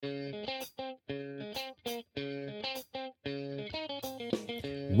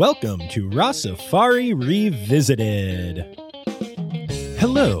Welcome to Rossafari Revisited.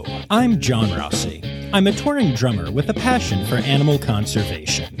 Hello, I'm John Rossi. I'm a touring drummer with a passion for animal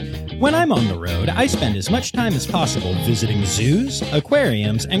conservation. When I'm on the road, I spend as much time as possible visiting zoos,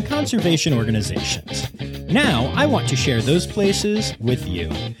 aquariums, and conservation organizations. Now, I want to share those places with you.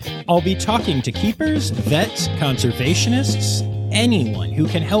 I'll be talking to keepers, vets, conservationists, anyone who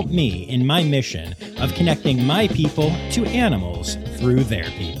can help me in my mission of connecting my people to animals through their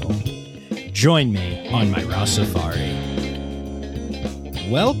people. Join me on my Rossafari.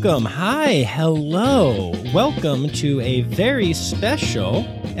 Welcome, hi, hello. Welcome to a very special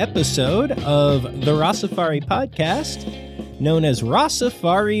episode of the Rossafari podcast, known as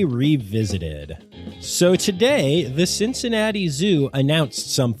Rossafari Revisited. So today, the Cincinnati Zoo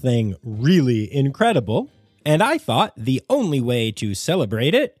announced something really incredible, and I thought the only way to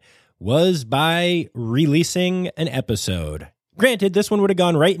celebrate it was by releasing an episode. Granted, this one would have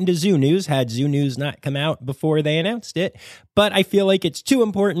gone right into Zoo News had Zoo News not come out before they announced it, but I feel like it's too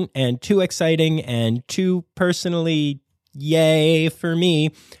important and too exciting and too personally yay for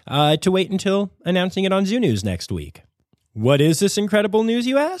me to wait until announcing it on Zoo News next week. What is this incredible news,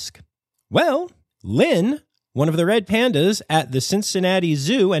 you ask? Well, Lynn, one of the red pandas at the Cincinnati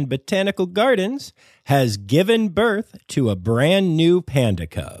Zoo and Botanical Gardens, has given birth to a brand new panda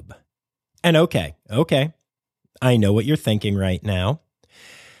cub. And okay, I know what you're thinking right now.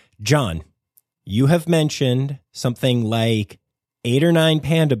 John, you have mentioned something like 8 or 9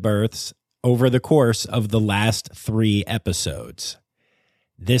 panda births over the course of the last 3 episodes.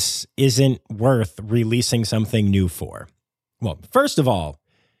 This isn't worth releasing something new for. Well, first of all,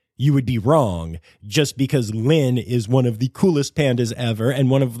 you would be wrong just because Lynn is one of the coolest pandas ever and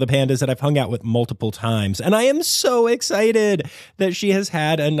one of the pandas that I've hung out with multiple times. And I am so excited that she has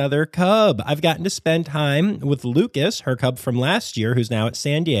had another cub. I've gotten to spend time with Lucas, her cub from last year, who's now at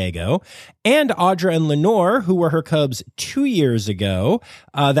San Diego, and Audra and Lenore, who were her cubs 2 years ago,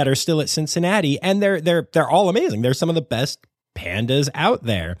 that are still at Cincinnati. And they're all amazing. They're some of the best pandas out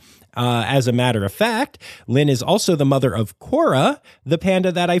there. As a matter of fact, Lynn is also the mother of Cora, the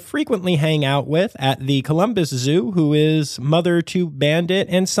panda that I frequently hang out with at the Columbus Zoo, who is mother to Bandit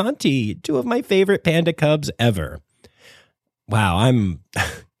and Santi, 2 of my favorite panda cubs ever. Wow, I'm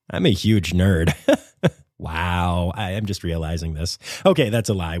a huge nerd. Wow, I am just realizing this. Okay, that's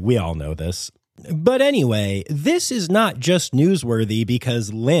a lie. We all know this. But anyway, this is not just newsworthy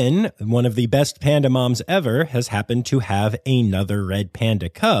because Lynn, one of the best panda moms ever, has happened to have another red panda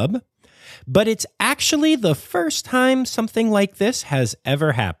cub, but it's actually the first time something like this has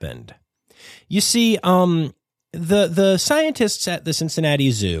ever happened. You see, the scientists at the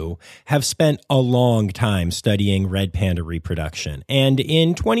Cincinnati Zoo have spent a long time studying red panda reproduction, and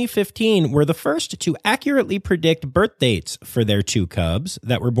in 2015 were the first to accurately predict birth dates for their 2 cubs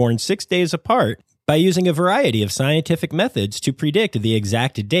that were born 6 days apart by using a variety of scientific methods to predict the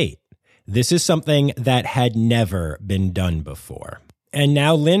exact date. This is something that had never been done before. And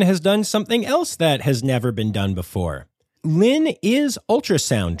now Lynn has done something else that has never been done before. Lynn is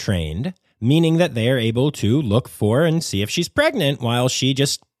ultrasound trained, meaning that they are able to look for and see if she's pregnant while she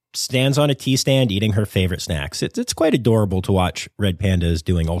just stands on a tea stand eating her favorite snacks. It's quite adorable to watch red pandas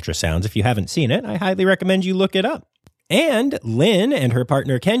doing ultrasounds. If you haven't seen it, I highly recommend you look it up. And Lynn and her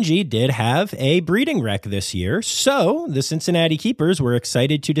partner Kenji did have a breeding wreck this year, so the Cincinnati keepers were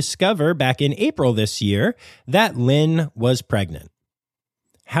excited to discover back in April this year that Lynn was pregnant.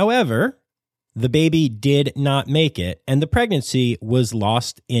 However, the baby did not make it, and the pregnancy was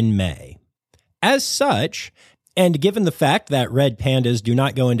lost in May. As such, and given the fact that red pandas do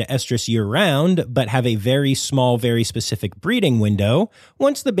not go into estrus year-round, but have a very small, very specific breeding window,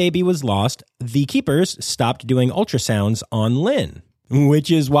 once the baby was lost, the keepers stopped doing ultrasounds on Lynn,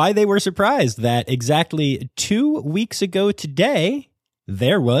 which is why they were surprised that exactly 2 weeks ago today,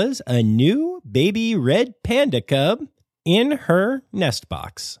 there was a new baby red panda cub in her nest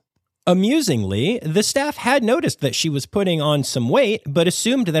box. Amusingly, the staff had noticed that she was putting on some weight, but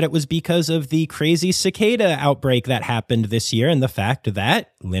assumed that it was because of the crazy cicada outbreak that happened this year and the fact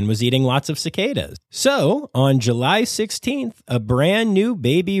that Lynn was eating lots of cicadas. So, on July 16th, a brand new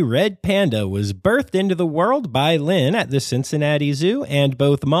baby red panda was birthed into the world by Lynn at the Cincinnati Zoo, and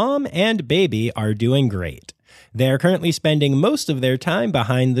both mom and baby are doing great. They are currently spending most of their time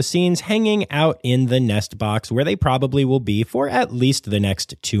behind the scenes hanging out in the nest box where they probably will be for at least the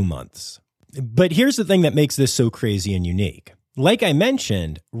next 2 months. But here's the thing that makes this so crazy and unique. Like I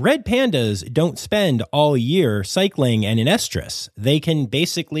mentioned, red pandas don't spend all year cycling and in estrus. They can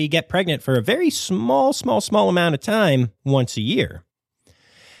basically get pregnant for a very small amount of time once a year.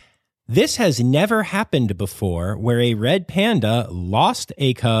 This has never happened before where a red panda lost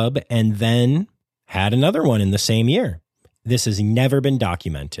a cub and then had another one in the same year. This has never been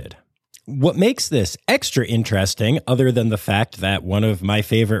documented. What makes this extra interesting, other than the fact that one of my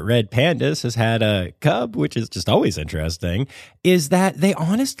favorite red pandas has had a cub, which is just always interesting, is that they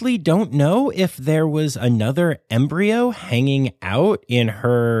honestly don't know if there was another embryo hanging out in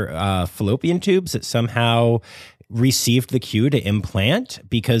her fallopian tubes that somehow received the cue to implant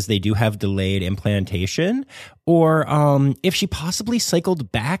because they do have delayed implantation, or if she possibly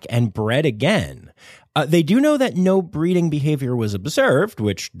cycled back and bred again. They do know that no breeding behavior was observed,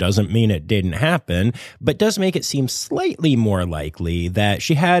 which doesn't mean it didn't happen, but does make it seem slightly more likely that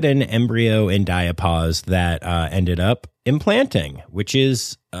she had an embryo in diapause that ended up implanting, which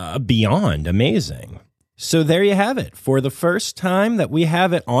is beyond amazing. So there you have it. For the first time that we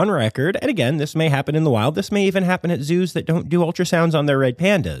have it on record, and again, this may happen in the wild, this may even happen at zoos that don't do ultrasounds on their red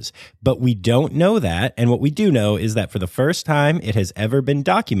pandas, but we don't know that, and what we do know is that for the first time it has ever been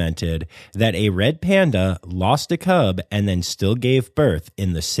documented that a red panda lost a cub and then still gave birth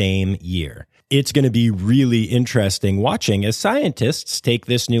in the same year. It's going to be really interesting watching as scientists take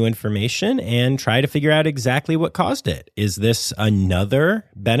this new information and try to figure out exactly what caused it. Is this another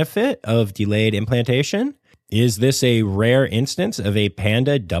benefit of delayed implantation? Is this a rare instance of a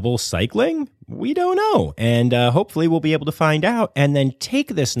panda double cycling? We don't know. And hopefully we'll be able to find out and then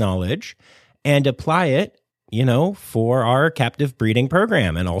take this knowledge and apply it, for our captive breeding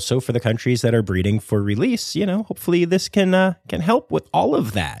program and also for the countries that are breeding for release. Hopefully this can help with all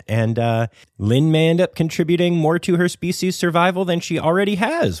of that. And Lynn may end up contributing more to her species' survival than she already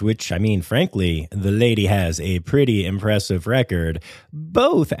has, which, frankly, the lady has a pretty impressive record,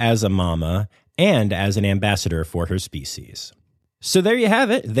 both as a mama and as an ambassador for her species. So there you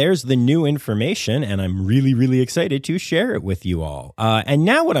have it. There's the new information, and I'm really, really excited to share it with you all. And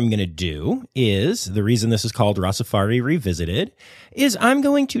now what I'm going to do is, the reason this is called Rossafari Revisited, is I'm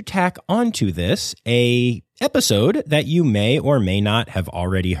going to tack onto this a episode that you may or may not have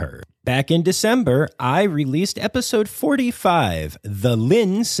already heard. Back in December, I released episode 45, The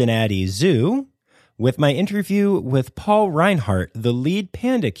Cincinnati Zoo, with my interview with Paul Reinhardt, the lead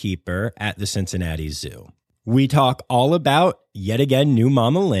panda keeper at the Cincinnati Zoo. We talk all about, yet again, new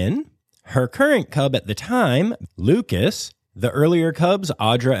Mama Lynn, her current cub at the time, Lucas, the earlier cubs,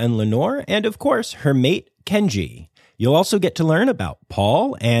 Audra and Lenore, and of course, her mate, Kenji. You'll also get to learn about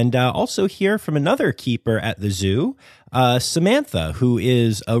Paul and also hear from another keeper at the zoo, Samantha, who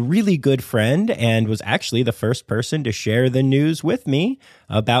is a really good friend and was actually the first person to share the news with me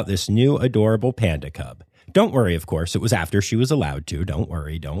about this new adorable panda cub. Don't worry, of course, it was after she was allowed to. Don't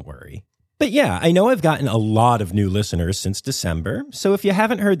worry. But yeah, I know I've gotten a lot of new listeners since December, so if you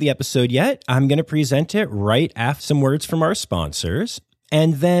haven't heard the episode yet, I'm going to present it right after some words from our sponsors.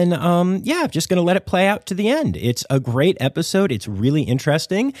 And then, just going to let it play out to the end. It's a great episode. It's really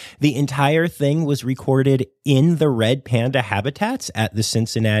interesting. The entire thing was recorded in the red panda habitats at the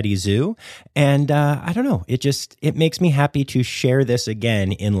Cincinnati Zoo. And I don't know, it makes me happy to share this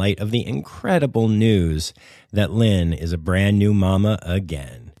again in light of the incredible news that Lynn is a brand new mama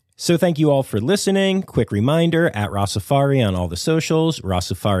again. So thank you all for listening. Quick reminder, at Rossafari on all the socials,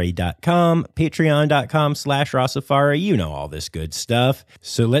 rossafari.com, patreon.com/Rossafari. You know all this good stuff.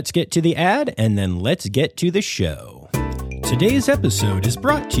 So let's get to the ad and then let's get to the show. Today's episode is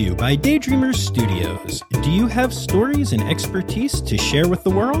brought to you by Daydreamers Studios. Do you have stories and expertise to share with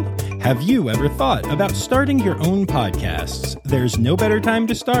the world? Have you ever thought about starting your own podcasts? There's no better time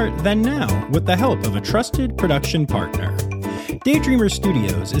to start than now with the help of a trusted production partner. Daydreamer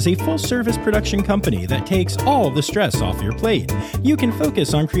Studios is a full-service production company that takes all the stress off your plate. You can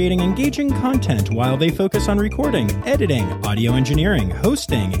focus on creating engaging content while they focus on recording, editing, audio engineering,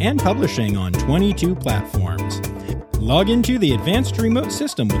 hosting, and publishing on 22 platforms. Log into the advanced remote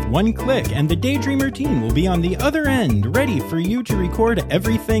system with one click, and the Daydreamer team will be on the other end, ready for you to record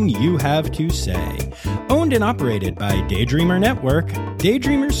everything you have to say. Owned and operated by Daydreamer Network,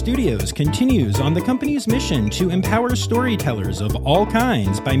 Daydreamer Studios continues on the company's mission to empower storytellers of all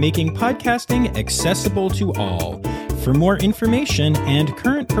kinds by making podcasting accessible to all. For more information and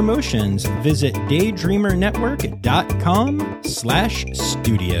current promotions, visit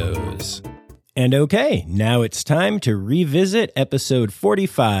daydreamernetwork.com/studios. And okay, now it's time to revisit episode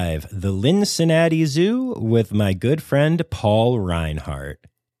 45, The Cincinnati Zoo, with my good friend Paul Reinhardt.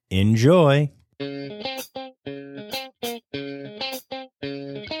 Enjoy.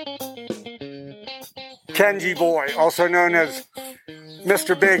 Kenji Boy, also known as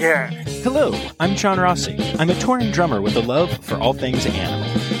Mr. Big Head. Hello, I'm John Rossi. I'm a touring drummer with a love for all things animal.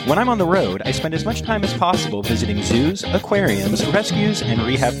 When I'm on the road, I spend as much time as possible visiting zoos, aquariums, rescues, and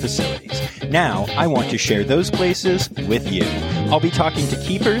rehab facilities. Now, I want to share those places with you. I'll be talking to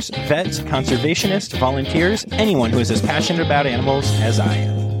keepers, vets, conservationists, volunteers, anyone who is as passionate about animals as I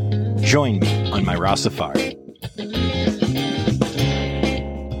am. Join me on my Rossafari.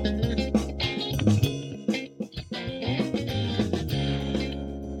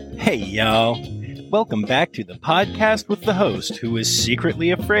 Hey, y'all. Welcome back to the podcast with the host who is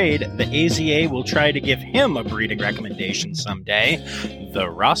secretly afraid the AZA will try to give him a breeding recommendation someday, the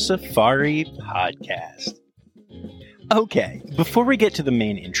Rossafari Podcast. Okay, before we get to the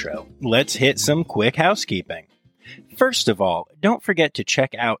main intro, let's hit some quick housekeeping. First of all, don't forget to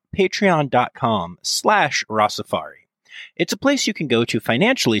check out patreon.com/Rossafari. It's a place you can go to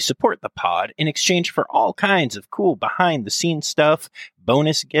financially support the pod in exchange for all kinds of cool behind-the-scenes stuff,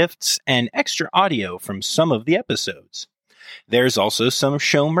 bonus gifts, and extra audio from some of the episodes. There's also some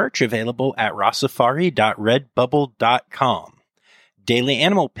show merch available at rossafari.redbubble.com. Daily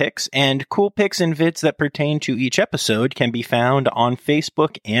animal pics and cool pics and vids that pertain to each episode can be found on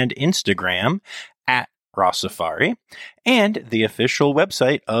Facebook and Instagram at Rossafari, and the official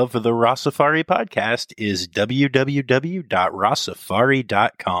website of the Rossafari Podcast is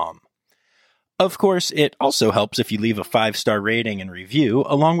www.rossafari.com. Of course, it also helps if you leave a 5-star rating and review,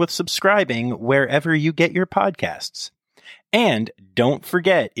 along with subscribing wherever you get your podcasts. And don't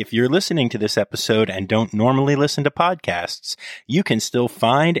forget, if you're listening to this episode and don't normally listen to podcasts, you can still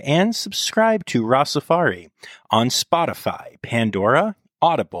find and subscribe to Rossafari on Spotify, Pandora,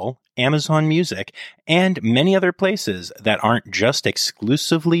 Audible, Amazon Music, and many other places that aren't just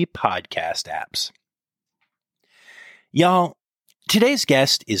exclusively podcast apps. Y'all, today's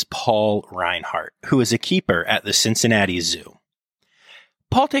guest is Paul Reinhart, who is a keeper at the Cincinnati Zoo.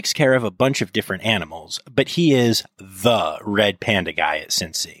 Paul takes care of a bunch of different animals, but he is the red panda guy at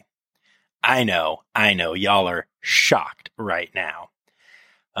Cincy. I know, y'all are shocked right now.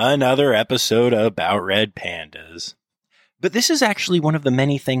 Another episode about red pandas. But this is actually one of the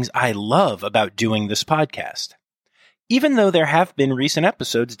many things I love about doing this podcast. Even though there have been recent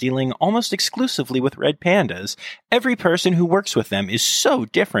episodes dealing almost exclusively with red pandas, every person who works with them is so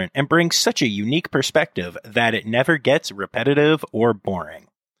different and brings such a unique perspective that it never gets repetitive or boring.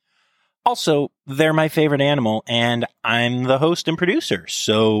 Also, they're my favorite animal, and I'm the host and producer,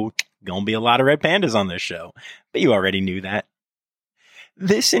 so gonna be a lot of red pandas on this show, but you already knew that.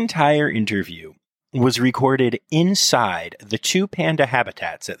 This entire interview was recorded inside the 2 panda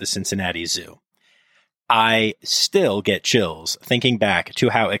habitats at the Cincinnati Zoo. I still get chills thinking back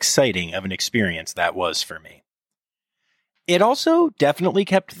to how exciting of an experience that was for me. It also definitely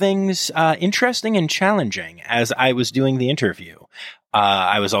kept things interesting and challenging as I was doing the interview.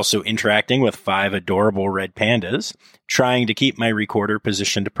 I was also interacting with 5 adorable red pandas, trying to keep my recorder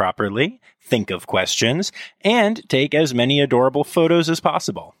positioned properly, think of questions, and take as many adorable photos as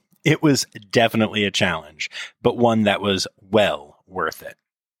possible. It was definitely a challenge, but one that was well worth it.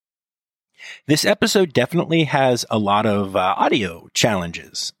 This episode definitely has a lot of audio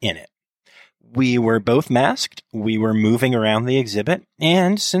challenges in it. We were both masked, we were moving around the exhibit,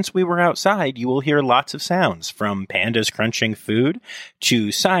 and since we were outside, you will hear lots of sounds, from pandas crunching food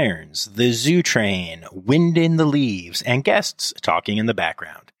to sirens, the zoo train, wind in the leaves, and guests talking in the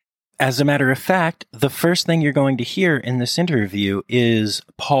background. As a matter of fact, the first thing you're going to hear in this interview is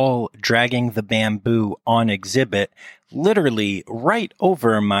Paul dragging the bamboo on exhibit, literally right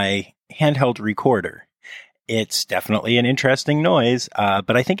over my handheld recorder. It's definitely an interesting noise,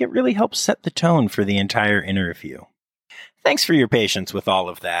 but I think it really helps set the tone for the entire interview. Thanks for your patience with all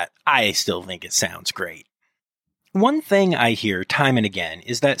of that. I still think it sounds great. One thing I hear time and again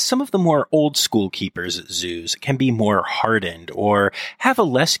is that some of the more old-school keepers at zoos can be more hardened or have a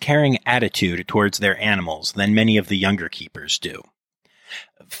less caring attitude towards their animals than many of the younger keepers do.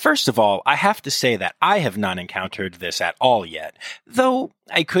 First of all, I have to say that I have not encountered this at all yet, though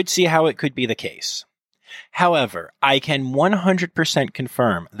I could see how it could be the case. However, I can 100%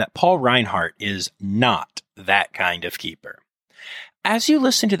 confirm that Paul Reinhart is not that kind of keeper. As you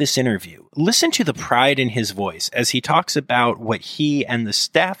listen to this interview, listen to the pride in his voice as he talks about what he and the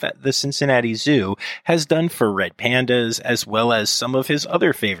staff at the Cincinnati Zoo has done for red pandas, as well as some of his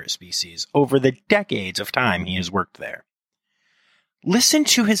other favorite species over the decades of time he has worked there. Listen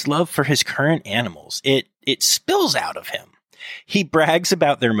to his love for his current animals. It spills out of him. He brags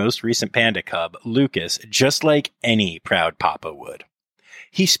about their most recent panda cub, Lucas, just like any proud papa would.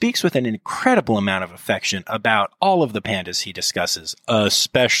 He speaks with an incredible amount of affection about all of the pandas he discusses,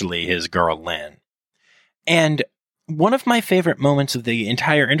 especially his girl Lynn. And one of my favorite moments of the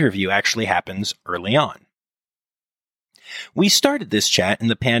entire interview actually happens early on. We started this chat in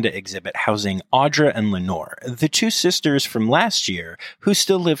the panda exhibit housing Audra and Lenore, the two sisters from last year who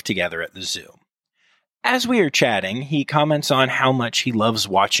still live together at the zoo. As we are chatting, he comments on how much he loves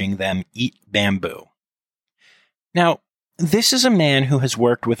watching them eat bamboo. Now, this is a man who has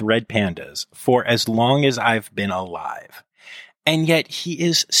worked with red pandas for as long as I've been alive. And yet he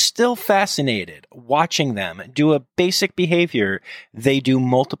is still fascinated watching them do a basic behavior they do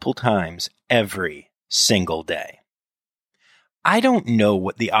multiple times every single day. I don't know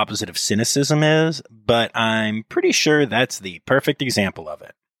what the opposite of cynicism is, but I'm pretty sure that's the perfect example of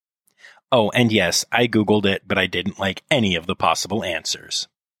it. Oh, and yes, I Googled it, but I didn't like any of the possible answers.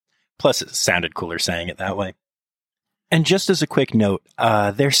 Plus, it sounded cooler saying it that way. And just as a quick note,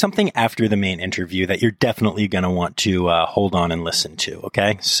 there's something after the main interview that you're definitely going to want to hold on and listen to,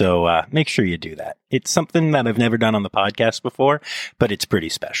 okay? So make sure you do that. It's something that I've never done on the podcast before, but it's pretty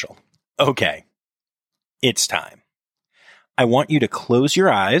special. Okay, it's time. I want you to close your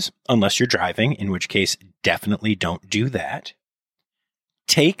eyes, unless you're driving, in which case definitely don't do that.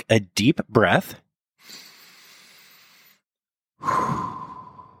 Take a deep breath.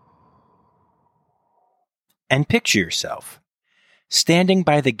 And picture yourself standing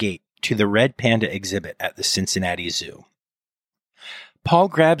by the gate to the red panda exhibit at the Cincinnati Zoo. Paul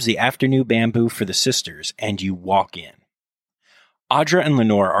grabs the afternoon bamboo for the sisters, and you walk in. Audra and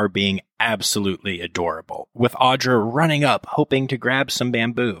Lenore are being absolutely adorable, with Audra running up, hoping to grab some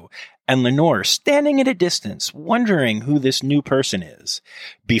bamboo, and Lenore standing at a distance, wondering who this new person is,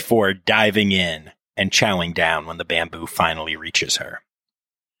 before diving in and chowing down when the bamboo finally reaches her.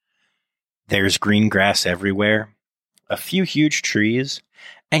 There's green grass everywhere, a few huge trees,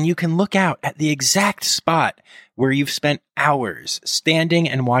 and you can look out at the exact spot where you've spent hours standing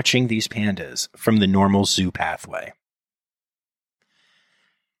and watching these pandas from the normal zoo pathway.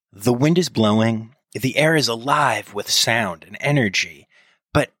 The wind is blowing, the air is alive with sound and energy,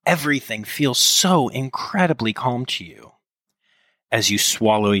 but everything feels so incredibly calm to you as you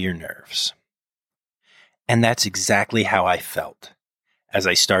swallow your nerves. And that's exactly how I felt as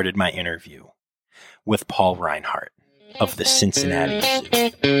I started my interview with Paul Reinhardt of the Cincinnati Zoo.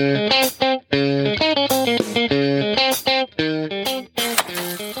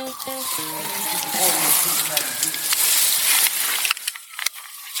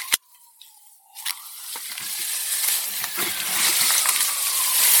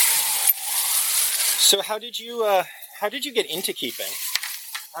 So how did you get into keeping?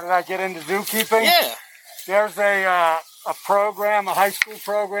 How did I get into zookeeping? Yeah. There's a program, a high school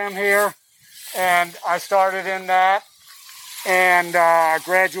program here, and I started in that, and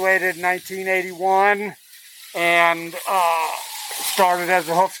graduated in 1981, and started as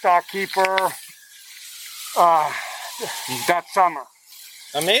a hoofstock keeper that summer.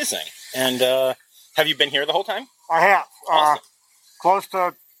 Amazing. And have you been here the whole time? I have. Awesome. Close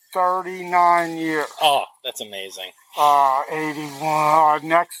to 39 years. Oh, that's amazing. 81.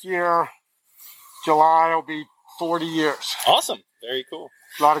 Next year, July, will be 40 years. Awesome. Very cool.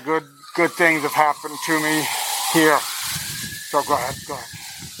 A lot of good things have happened to me here. So go ahead.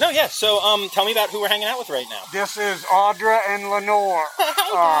 No, yeah. So tell me about who we're hanging out with right now. This is Audra and Lenore.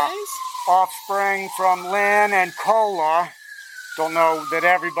 Hi, guys. Offspring from Lynn and Cola. Don't know that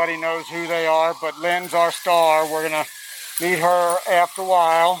everybody knows who they are, but Lynn's our star. We're going to meet her after a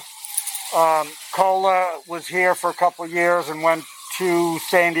while. Cola was here for a couple of years and went to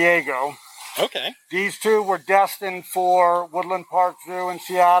San Diego. Okay. These two were destined for Woodland Park Zoo in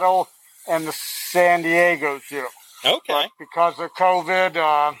Seattle and the San Diego Zoo. Okay. But because of COVID,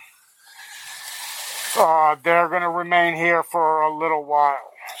 they're going to remain here for a little while.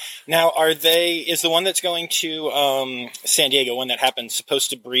 Now, is the one that's going to San Diego, one that happens, supposed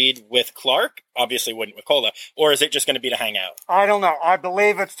to breed with Clark? Obviously wouldn't with Cola. Or is it just going to be to hang out? I don't know. I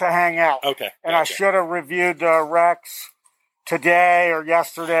believe it's to hang out. Okay. And gotcha. I should have reviewed Rex today or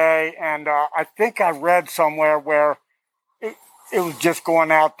yesterday, and I think I read somewhere where it was just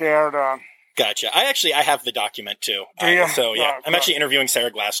going out there to... Gotcha. I have the document too. So yeah, I'm actually interviewing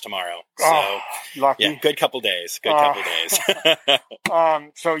Sarah Glass tomorrow. So lucky. Yeah, good couple days.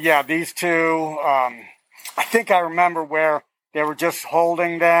 So yeah, these two, I think I remember where they were just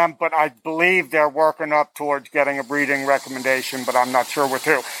holding them, but I believe they're working up towards getting a breeding recommendation, but I'm not sure with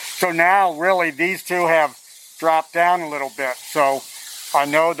who. So now really these two have dropped down a little bit. So I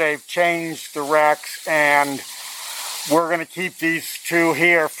know they've changed the Rex, and we're going to keep these two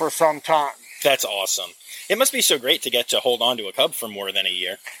here for some time. That's awesome. It must be so great to get to hold on to a cub for more than a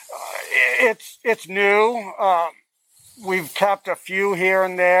year. It's new. We've kept a few here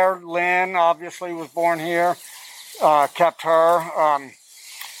and there. Lynn obviously was born here. Kept her.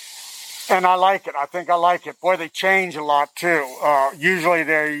 And I like it. I think I like it. Boy, they change a lot too. Usually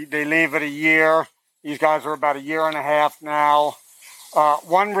they leave it a year. These guys are about a year and a half now.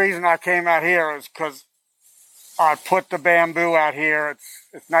 One reason I came out here is because I put the bamboo out here.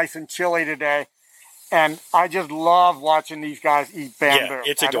 It's nice and chilly today. And I just love watching these guys eat bamboo. Yeah,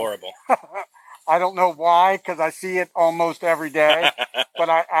 it's adorable. I don't know why, because I see it almost every day, but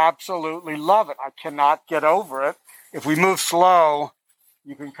I absolutely love it. I cannot get over it. If we move slow,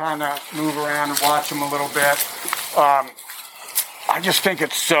 you can kind of move around and watch them a little bit. I just think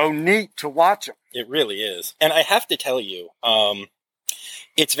it's so neat to watch them. It really is. And I have to tell you,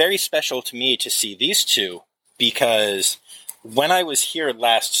 it's very special to me to see these two, because when I was here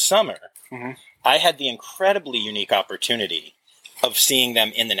last summer, I had the incredibly unique opportunity of seeing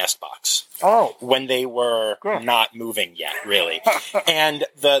them in the nest box. Oh. When they were not moving yet, really. And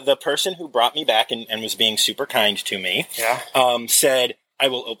the person who brought me back and was being super kind to me said, I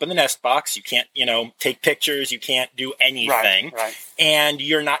will open the nest box. You can't, take pictures. You can't do anything. Right. And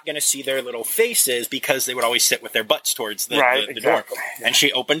you're not going to see their little faces, because they would always sit with their butts towards the door. Yeah. And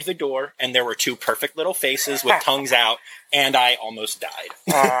she opened the door, and there were two perfect little faces with tongues out, and I almost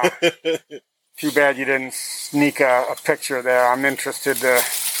died. Too bad you didn't sneak a picture there. I'm interested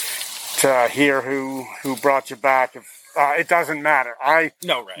to hear who brought you back. If it doesn't matter.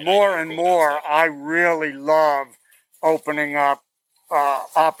 More and more, I really love opening up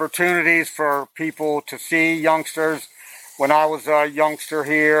opportunities for people to see youngsters. When I was a youngster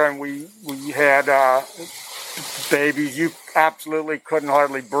here and we had babies, you absolutely couldn't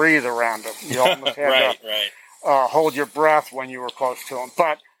hardly breathe around them. You almost had to hold your breath when you were close to them.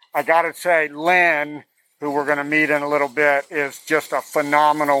 But I got to say, Lynn, who we're going to meet in a little bit, is just a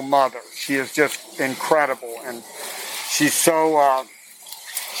phenomenal mother. She is just incredible. And she's so,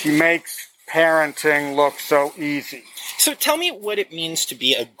 she makes parenting look so easy. So tell me what it means to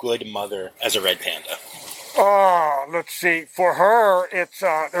be a good mother as a red panda. Oh, let's see. For her, it's,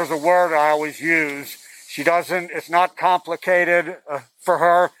 there's a word I always use. It's not complicated for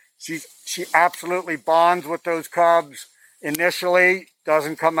her. She absolutely bonds with those cubs initially.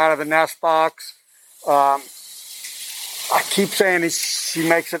 Doesn't come out of the nest box. I keep saying she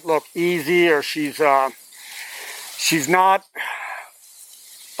makes it look easy, or she's not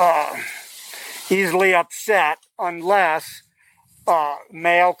easily upset unless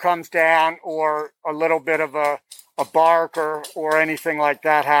male comes down or a little bit of a bark or anything like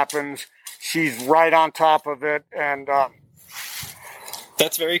that happens. She's right on top of it, and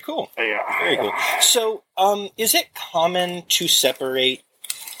that's very cool. Yeah. Very cool. So, is it common to separate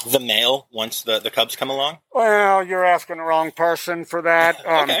the male once the cubs come along? Well, you're asking the wrong person for that.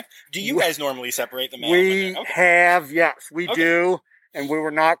 Okay. Do you guys normally separate the male? We have, yes, we do. And we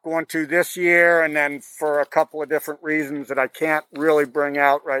were not going to this year, and then for a couple of different reasons that I can't really bring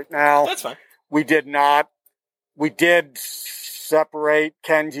out right now. That's fine. We did not. We did separate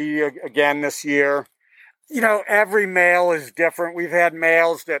Kenji again this year. Every male is different. We've had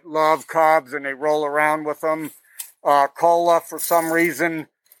males that love cubs and they roll around with them. Cola, for some reason,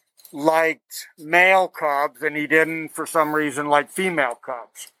 liked male cubs, and he didn't, for some reason, like female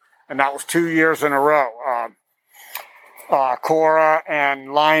cubs. And that was 2 years in a row. Cora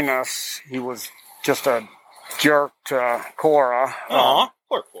and Linus, he was just a jerk to Cora. Aw,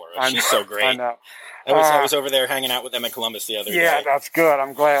 poor Cora. She's so great. I know. I was over there hanging out with them in Columbus the other day. Yeah, that's good.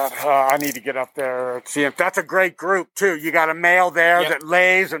 I'm glad. I need to get up there and see him. That's a great group, too. You got a male there that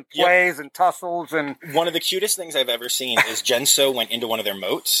lays and plays and tussles. And one of the cutest things I've ever seen is Genso went into one of their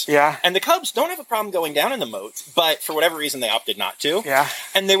moats. Yeah. And the cubs don't have a problem going down in the moats, but for whatever reason, they opted not to. Yeah.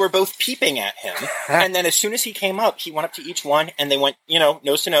 And they were both peeping at him. And then as soon as he came up, he went up to each one, and they went,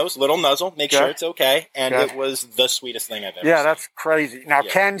 nose to nose, little nuzzle, make sure it's okay. And it was the sweetest thing I've ever seen. Yeah, that's crazy. Now,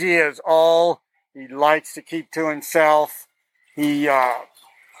 Kenji is all... He likes to keep to himself. He'll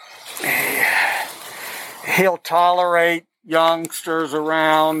tolerate youngsters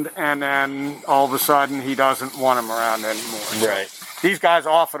around, and then all of a sudden he doesn't want them around anymore. Right. These guys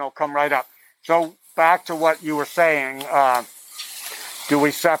often will come right up. So back to what you were saying, do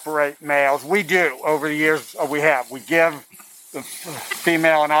we separate males? We do. Over the years, we have. We give the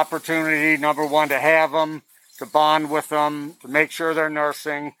female an opportunity, number one, to have them, to bond with them, to make sure they're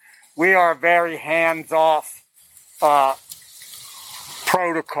nursing. We are very hands-off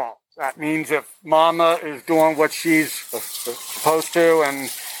protocol. That means if mama is doing what she's supposed to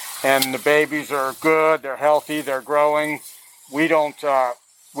and the babies are good, they're healthy, they're growing, we don't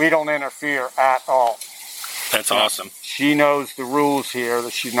interfere at all. That's awesome. She knows the rules here,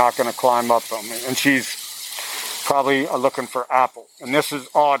 that she's not going to climb up them. And she's probably looking for Apple. And this is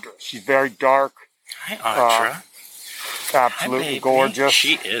Audra. She's very dark. Hi, Audra. absolutely gorgeous.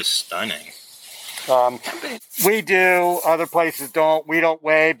 She is stunning. We do. Other places don't. We don't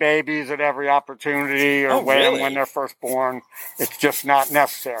weigh babies at every opportunity or weigh them when they're first born. It's just not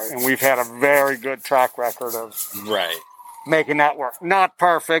necessary. And we've had a very good track record of making that work. Not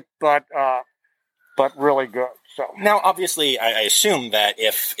perfect, but really good. So now, obviously, I assume that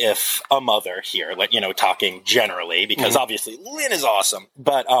if a mother here, like, talking generally, because obviously Lynn is awesome,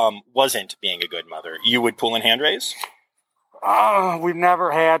 but wasn't being a good mother, you would pull in hand raise? We've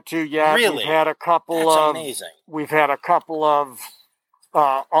never had to yet. Really? We've had a couple amazing. We've had a couple of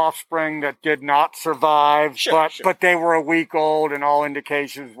offspring that did not survive, but they were a week old and all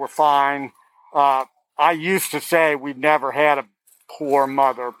indications were fine. I used to say we'd never had a poor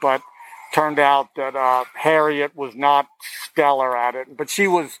mother, but turned out that Harriet was not stellar at it. But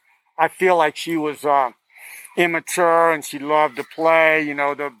I feel like she was immature and she loved to play,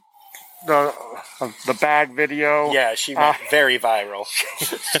 the bag video. Yeah, she went very viral.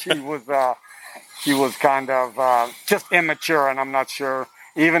 She was kind of just immature, and I'm not sure.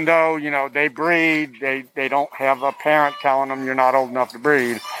 Even though they breed, they don't have a parent telling them you're not old enough to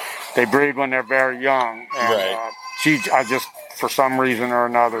breed. They breed when they're very young. And, for some reason or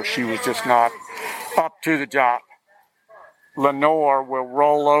another, she was just not up to the job. Lenore will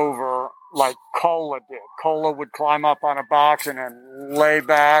roll over like Cola did. Cola would climb up on a box and then lay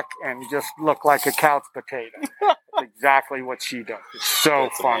back and just look like a couch potato. That's exactly what she does. It's so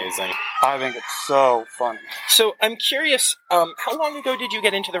funny. Amazing. I think it's so funny. So I'm curious, how long ago did you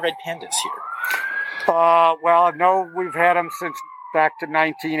get into the red pandas here? Well, I know we've had them since back to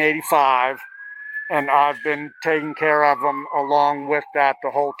 1985. And I've been taking care of them along with that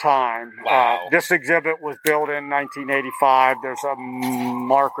the whole time. Wow. This exhibit was built in 1985. There's a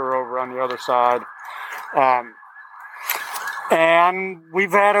marker over on the other side. And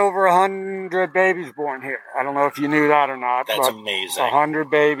we've had over 100 babies born here. I don't know if you knew that or not. That's amazing. 100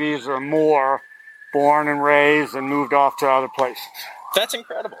 babies or more born and raised and moved off to other places. That's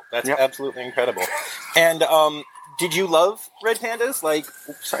incredible. That's absolutely incredible. And did you love red pandas? Like,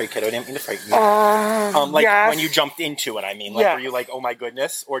 sorry, kiddo, I didn't mean to frighten you. Yes. When you jumped into it, I mean. Were you like, oh my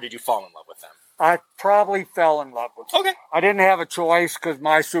goodness, or did you fall in love with them? I probably fell in love with them. Okay. I didn't have a choice because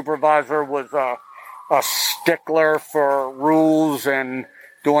my supervisor was a stickler for rules and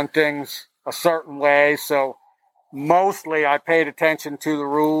doing things a certain way. So mostly I paid attention to the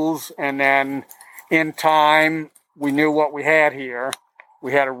rules, and then in time, we knew what we had here.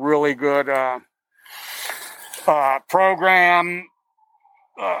 We had a really good program,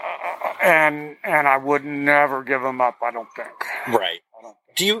 and I would never give them up, I don't think. Right.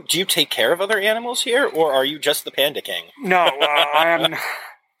 Do you take care of other animals here, or are you just the Panda King? No, I am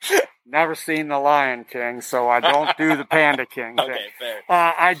never seen the Lion King, so I don't do the Panda King thing. Okay, fair.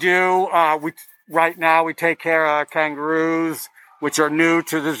 I do. Right now we take care of kangaroos, which are new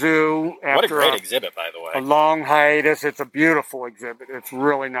to the zoo. What a great exhibit, by the way. A long hiatus. It's a beautiful exhibit. It's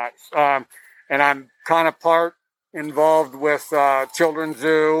really nice. And I'm kind of part involved with Children's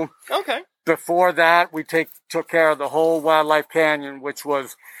Zoo. Okay. Before that, we took care of the whole Wildlife Canyon, which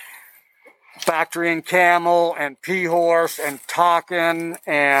was Factory and Camel and Pea Horse and Takin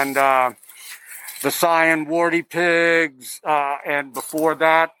and the Scion Warty pigs. And before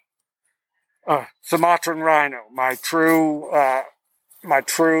that, Sumatran rhino. My true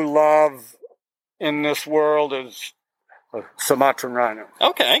love in this world is Sumatran rhino.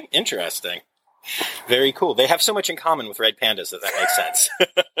 Okay, interesting. Very cool. They have so much in common with red pandas that makes sense.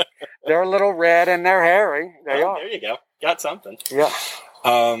 They're a little red and they're hairy. They are. There you go. Got something. Yeah.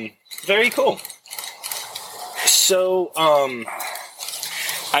 Very cool. So,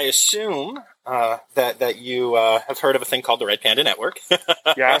 I assume that you have heard of a thing called the Red Panda Network.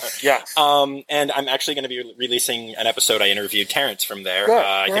 Yes. And I'm actually going to be releasing an episode. I interviewed Terrence from there. Good,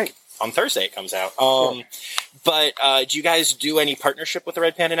 I think on Thursday it comes out. But do you guys do any partnership with the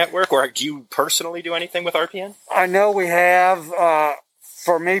Red Panda Network, or do you personally do anything with RPN? I know we have.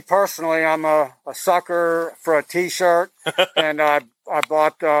 For me personally, I'm a sucker for a T-shirt, and I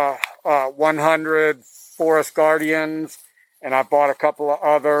bought 100 Forest Guardians, and I bought a couple of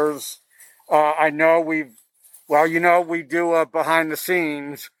others. I know we do a behind the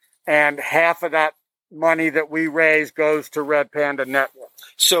scenes, and half of that money that we raise goes to Red Panda Network.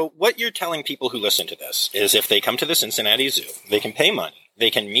 So what you're telling people who listen to this is if they come to the Cincinnati Zoo, they can pay money,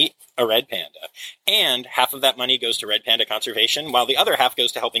 they can meet a red panda, and half of that money goes to Red Panda Conservation, while the other half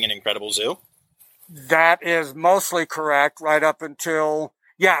goes to helping an incredible zoo? That is mostly correct, right up until,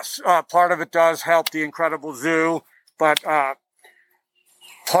 yes, part of it does help the incredible zoo, but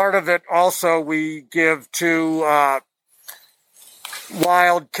part of it also we give to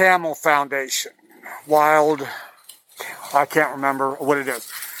Wild Camel Foundation. Wild I can't remember what it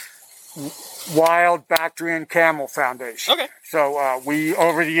is. Wild Bactrian Camel Foundation. Okay. So we,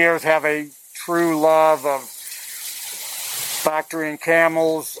 over the years, have a true love of Bactrian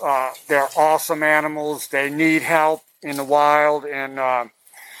camels. They're awesome animals. They need help in the wild, and I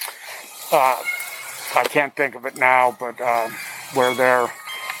can't think of it now, but where they're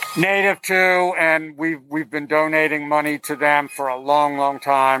native to, and we've been donating money to them for a long, long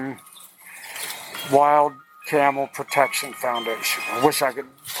time. Wild Camel Protection Foundation. I wish I could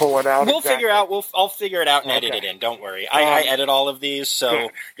pull it out. We'll exactly. figure out. I'll figure it out and edit it in. Don't worry. I edit all of these, so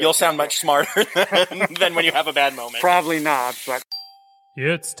good, you'll sound much smarter than when you have a bad moment. Probably not, but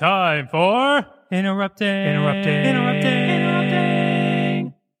It's time for Interrupting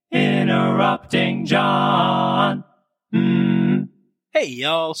John. Hey,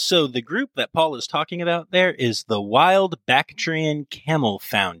 y'all. So the group that Paul is talking about there is the Wild Bactrian Camel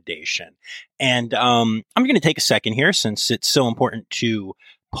Foundation. And I'm going to take a second here, since it's so important to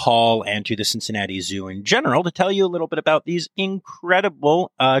Paul and to the Cincinnati Zoo in general, to tell you a little bit about these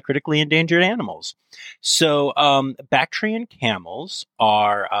incredible critically endangered animals. So Bactrian camels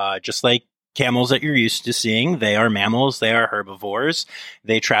are just like camels that you're used to seeing. They are mammals. They are herbivores.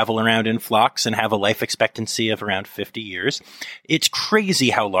 They travel around in flocks and have a life expectancy of around 50 years. It's crazy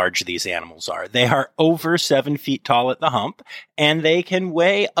how large these animals are. They are over 7 feet tall at the hump, and they can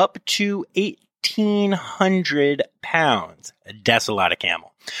weigh up to 1,800 pounds. That's a lot of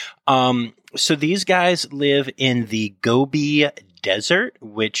camel. So these guys live in the Gobi Desert,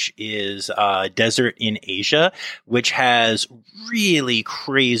 which is a desert in Asia, which has really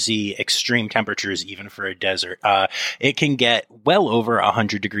crazy extreme temperatures even for a desert. It can get well over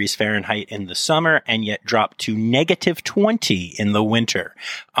 100 degrees Fahrenheit in the summer and yet drop to -20 in the winter.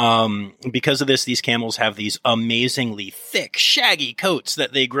 Because of this, these camels have these amazingly thick, shaggy coats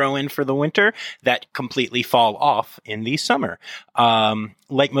that they grow in for the winter that completely fall off in the summer.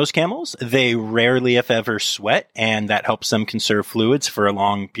 Like most camels, they rarely, if ever, sweat, and that helps them conserve fluids for a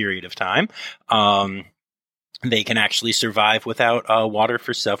long period of time. They can actually survive without water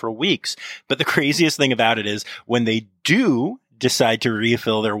for several weeks. But the craziest thing about it is when they do decide to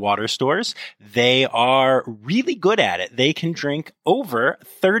refill their water stores, they are really good at it. They can drink over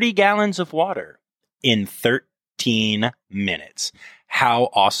 30 gallons of water in 13 minutes. How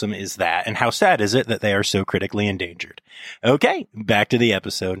awesome is that? And how sad is it that they are so critically endangered? Okay, back to the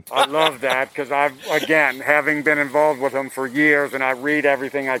episode. I love that because I've, again, having been involved with them for years, and I read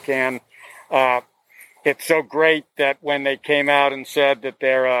everything I can. It's so great that when they came out and said that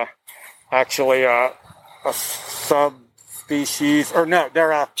they're actually a subspecies, or no,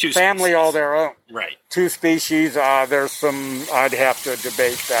 they're a family all their own. Right. 2 species. There's some, I'd have to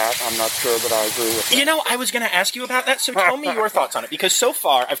debate that. I'm not sure, but I agree with that. You know, I was going to ask you about that, so tell me your thoughts on it. Because so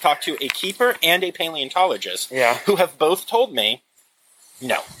far, I've talked to a keeper and a paleontologist who have both told me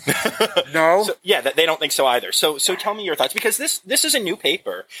no. No? So, yeah, they don't think so either. So tell me your thoughts. Because this is a new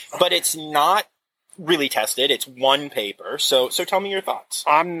paper, but it's not really tested. It's one paper. So tell me your thoughts.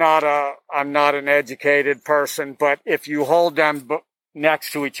 I'm not an educated person, but if you hold them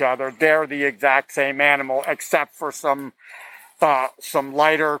next to each other, they're the exact same animal, except for some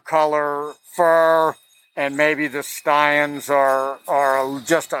lighter color fur, and maybe the scions are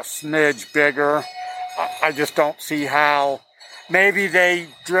just a smidge bigger. I just don't see how. Maybe they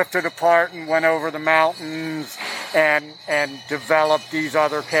drifted apart and went over the mountains and developed these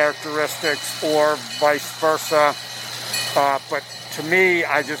other characteristics, or vice versa. But to me,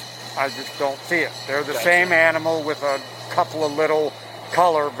 I just don't see it. They're the same animal with a couple of little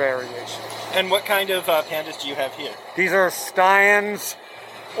color variations. And what kind of pandas do you have here? These are scions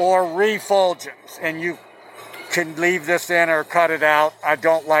or refulgens, and you can leave this in or cut it out. I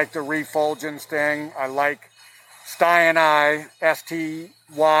don't like the refulgens thing. I like Styani,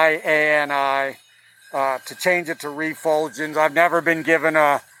 Styani, to change it to refulgens. I've never been given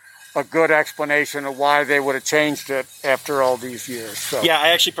a good explanation of why they would have changed it after all these years. So. Yeah, I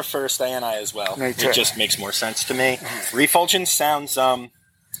actually prefer Styani as well. Me too. It just makes more sense to me. Refulgence sounds, I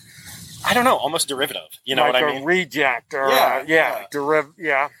don't know, almost derivative. You know like what I mean? A reject or yeah.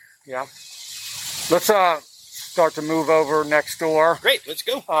 Let's start to move over next door. Great, let's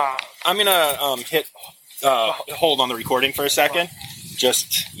go. I'm gonna hit hold on the recording for a second.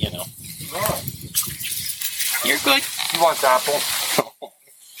 Just, you know. You're good. He wants apple.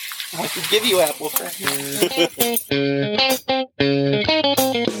 I could give you apple.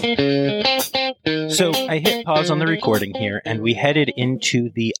 So I hit pause on the recording here, and we headed into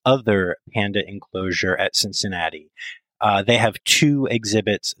the other panda enclosure at Cincinnati. They have two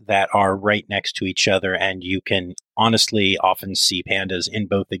exhibits that are right next to each other, and you can honestly often see pandas in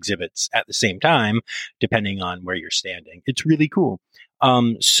both exhibits at the same time, depending on where you're standing. It's really cool.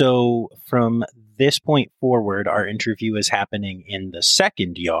 So from this point forward, our interview is happening in the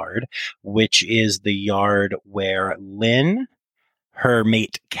second yard, which is the yard where Lynn, her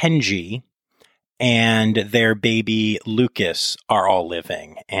mate Kenji, and their baby Lucas are all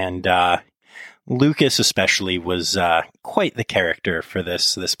living. And Lucas especially was quite the character for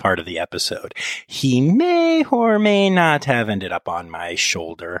this part of the episode. He may or may not have ended up on my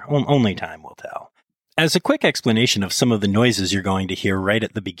shoulder. Only time will tell. As a quick explanation of some of the noises you're going to hear right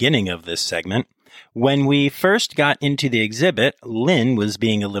at the beginning of this segment, when we first got into the exhibit, Lynn was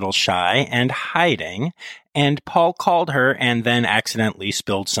being a little shy and hiding, and Paul called her and then accidentally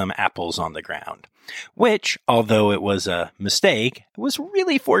spilled some apples on the ground. Which, although it was a mistake, was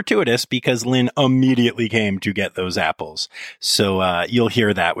really fortuitous because Lynn immediately came to get those apples. So you'll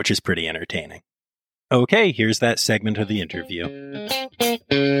hear that, which is pretty entertaining. Okay, here's that segment of the interview.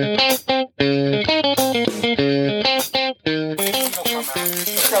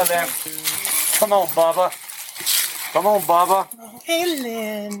 Come on, Bubba. Come on, Bubba. Hey,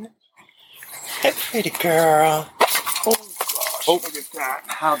 Lynn. Hey, pretty girl. Oh, gosh. Look at that.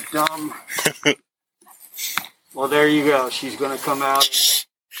 How dumb. Well, there you go. She's going to come out.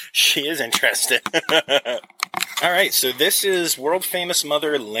 She is interested. All right, so this is world-famous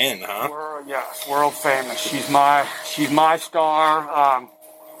mother Lynn, huh? Yes, world famous. She's my star.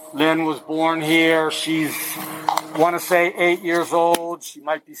 Lynn was born here. She's, I want to say, 8 years old. She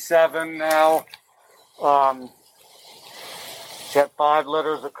might be 7 now. She had 5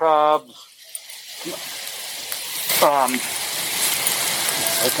 litters of cubs.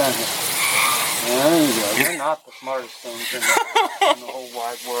 There you go. They're not the smartest things in the whole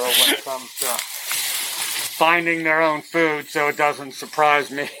wide world when it comes to finding their own food, so it doesn't surprise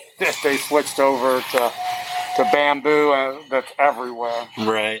me that they switched over to bamboo that's everywhere.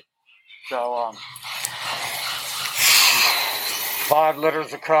 Right. So, 5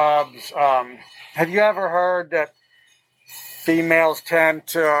 litters of cubs. Have you ever heard that females tend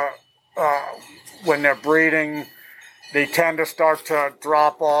to, when they're breeding, they tend to start to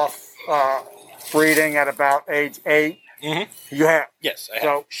drop off breeding at about age 8? Mm-hmm. You have? Yes, I have.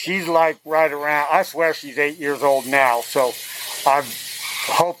 So she's like right around, I swear she's 8 years old now. So I've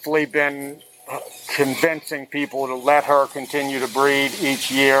hopefully been convincing people to let her continue to breed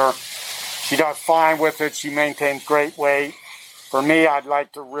each year. She does fine with it. She maintains great weight. For me, I'd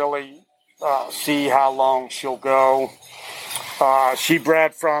like to really see how long she'll go. She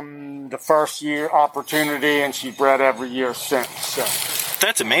bred from the first year opportunity, and she bred every year since. So.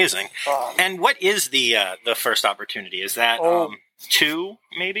 That's amazing. And what is the first opportunity? Is that 2,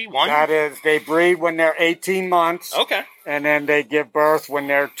 maybe 1? That is, they breed when they're 18 months. Okay. And then they give birth when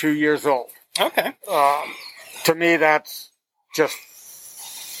they're 2 years old. Okay. To me, that's just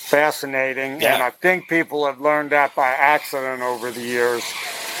fascinating. Yeah. And I think people have learned that by accident over the years.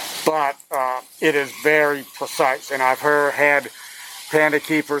 But it is very precise. And I've had panda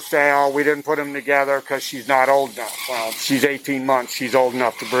keepers say, oh, we didn't put them together because she's not old enough. Well, she's 18 months. She's old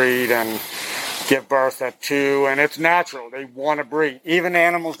enough to breed and give birth at 2. And it's natural. They want to breed. Even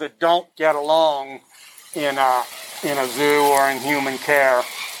animals that don't get along in a zoo or in human care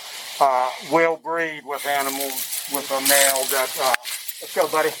will breed with animals with a male that... let's go,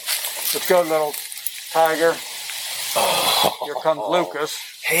 buddy. Let's go, little tiger. Here comes Lucas.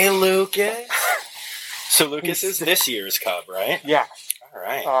 Hey, Lucas. So Lucas is this year's cub, right? Yeah. All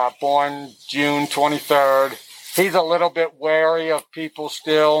right. Born June 23rd. He's a little bit wary of people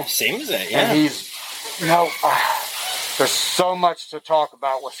still. Seems it, yeah. And he's, there's so much to talk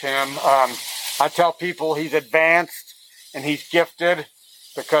about with him. I tell people he's advanced and he's gifted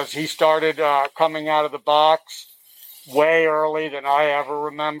because he started coming out of the box way early than I ever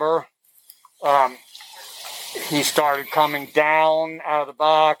remember. He started coming down out of the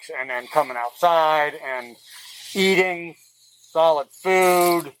box and then coming outside and eating solid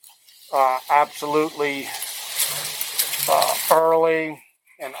food, absolutely early,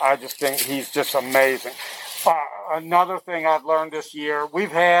 and I just think he's just amazing. Another thing I've learned this year,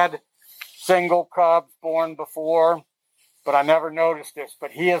 we've had single cubs born before, but I never noticed this,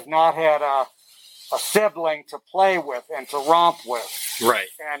 but he has not had a sibling to play with and to romp with. Right.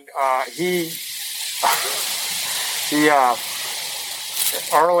 And he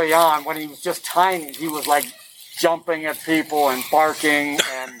early on, when he was just tiny, he was like jumping at people and barking,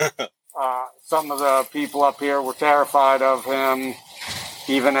 and some of the people up here were terrified of him,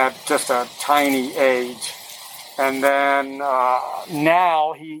 even at just a tiny age. And then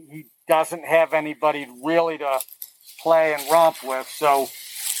now he doesn't have anybody really to play and romp with. So,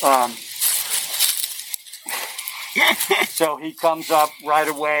 so he comes up right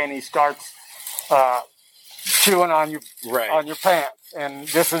away and he starts chewing on your pants, and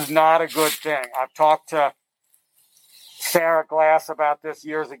this is not a good thing. I've talked to Sarah Glass about this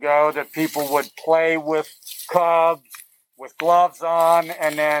years ago, that people would play with cubs with gloves on,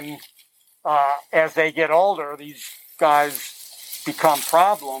 and then as they get older, these guys become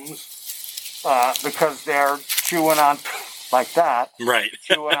problems because they're chewing on like that, right?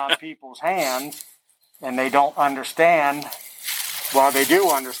 Chewing on people's hands, and they don't understand. Well, they do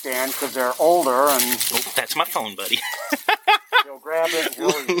understand because they're older, and that's my phone, buddy. He'll grab it.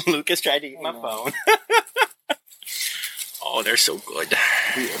 Lucas tried to eat my phone. Oh, they're so good.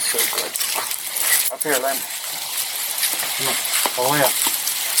 He is so good. Up here, Len. Come on. All the way up.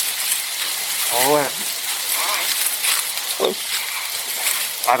 All the way up. Hello.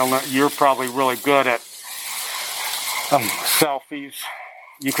 I don't know. You're probably really good at selfies.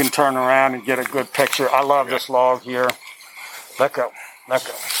 You can turn around and get a good picture. I love this log here. Let go. Let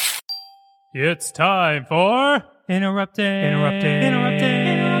go. It's time for Interrupting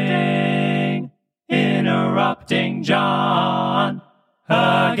John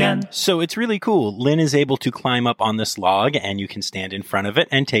again. So it's really cool. Lynn is able to climb up on this log, and you can stand in front of it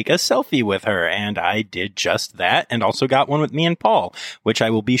and take a selfie with her. And I did just that, and also got one with me and Paul, which I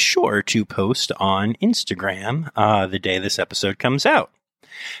will be sure to post on Instagram the day this episode comes out.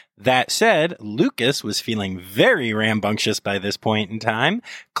 That said, Lucas was feeling very rambunctious by this point in time,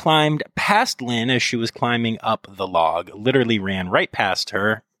 climbed past Lynn as she was climbing up the log, literally ran right past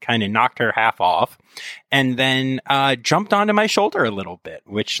her, kind of knocked her half off, and then jumped onto my shoulder a little bit,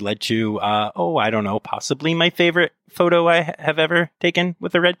 which led to, I don't know, possibly my favorite photo I have ever taken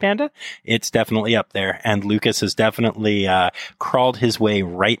with a red panda. It's definitely up there, and Lucas has definitely crawled his way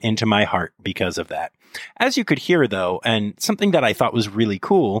right into my heart because of that. As you could hear, though, and something that I thought was really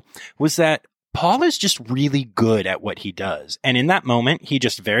cool, was that Paul is just really good at what he does. And in that moment, he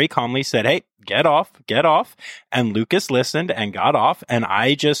just very calmly said, "Hey, get off, get off." And Lucas listened and got off. And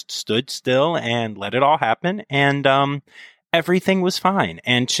I just stood still and let it all happen. And everything was fine.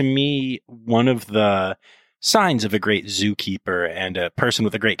 And to me, one of the signs of a great zookeeper and a person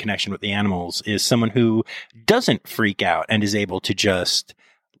with a great connection with the animals is someone who doesn't freak out and is able to just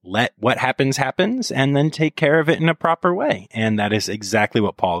let what happens and then take care of it in a proper way. And that is exactly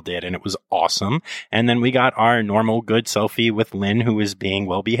what Paul did. And it was awesome. And then we got our normal good selfie with Lynn, who is being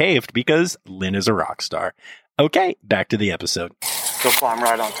well behaved because Lynn is a rock star. Okay, back to the episode. Go climb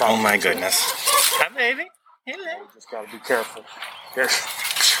right on top. Oh my goodness. Hi, baby. Hello. You just got to be careful.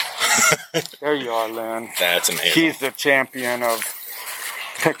 There you are, Lynn. That's amazing. She's the champion of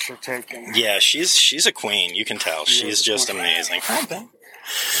picture taking. Yeah, she's a queen. You can tell. She's just amazing. Hi, baby.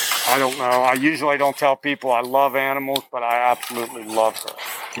 I don't know. I usually don't tell people I love animals, but I absolutely love her.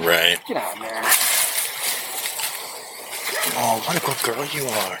 Right. Get out, man. Oh, what a good girl you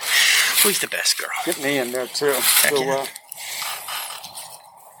are. Who's the best girl? Get me in there, too. So,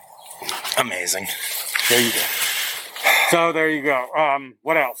 amazing. There you go. So, there you go.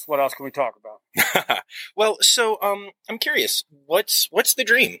 What else? What else can we talk about? Well, so I'm curious. What's the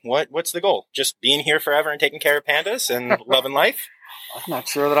dream? What's the goal? Just being here forever and taking care of pandas and loving life? I'm not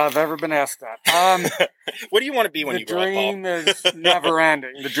sure that I've ever been asked that. What do you want to be when you grow up, Paul? The dream is never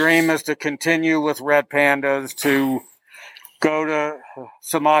ending. The dream is to continue with red pandas, to go to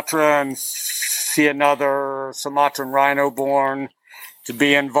Sumatra and see another Sumatran rhino born, to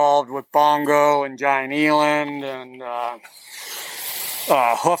be involved with bongo and giant eland and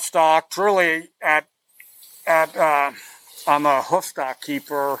hoofstock. Truly, I'm a hoofstock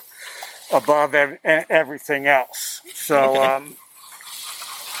keeper above everything else. So,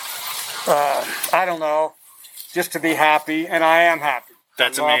 I don't know, just to be happy, and I am happy.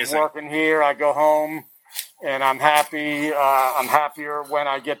 That's I amazing. love working here. I go home, and I'm happy. I'm happier when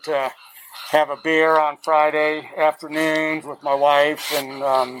I get to have a beer on Friday afternoons with my wife,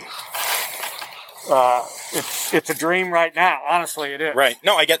 and it's a dream right now. Honestly, it is. Right.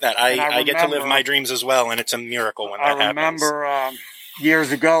 No, I get that. I get to live remember- my dreams as well, and it's a miracle when that happens. I remember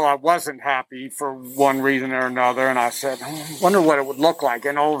years ago, I wasn't happy for one reason or another, and I said, I wonder what it would look like.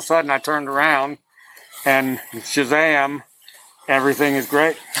 And all of a sudden, I turned around, and Shazam, everything is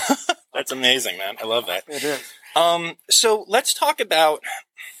great. That's amazing, man. I love that. It is. So let's talk about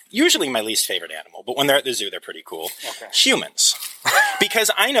usually my least favorite animal, but when they're at the zoo, they're pretty cool. Okay. Humans.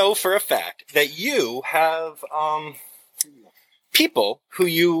 Because I know for a fact that you have people who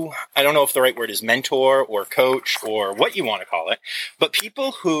you, I don't know if the right word is mentor or coach or what you want to call it, but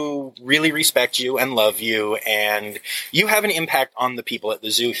people who really respect you and love you, and you have an impact on the people at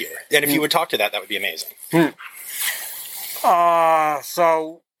the zoo here. And if you would talk to that would be amazing.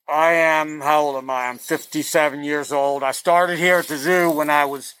 So I am, how old am I? I'm 57 years old. I started here at the zoo when I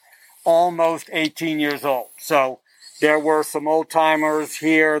was almost 18 years old. So there were some old timers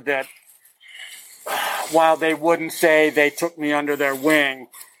here that, while they wouldn't say they took me under their wing,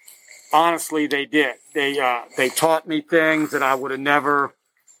 honestly, they did. They taught me things that I would have never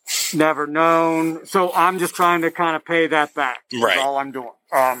known. So I'm just trying to kind of pay that back. Right. That's all I'm doing.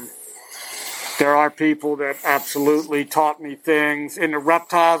 There are people that absolutely taught me things. In the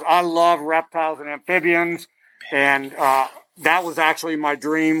reptiles, I love reptiles and amphibians. And that was actually my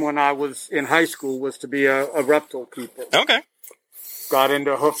dream when I was in high school, was to be a reptile keeper. Okay. Got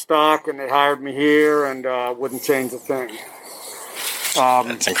into hoof stock, and they hired me here, and wouldn't change a thing.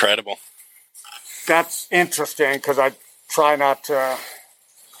 That's incredible. That's interesting because I try not to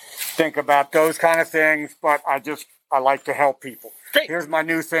think about those kind of things, but I like to help people. Great. Here's my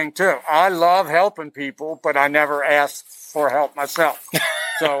new thing too. I love helping people, but I never ask for help myself.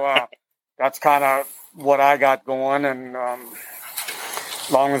 So that's kind of what I got going, and as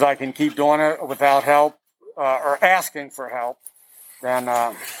long as I can keep doing it without help or asking for help, then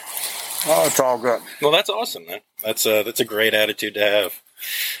it's all good. Well, that's awesome, man. That's a great attitude to have.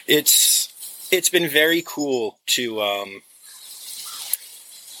 It's been very cool to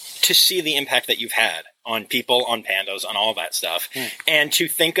see the impact that you've had on people, on pandas, on all that stuff. And to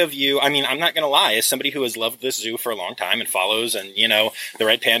think of you, I mean, I'm not going to lie, as somebody who has loved this zoo for a long time and follows, and, you know, the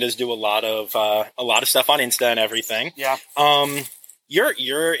Red Pandas do a lot of stuff on Insta and everything. Yeah.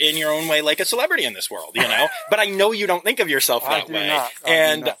 You're in your own way like a celebrity in this world, you know, but I know you don't think of yourself that way.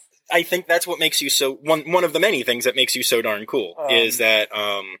 And I think that's what makes you so, one of the many things that makes you so darn cool is that,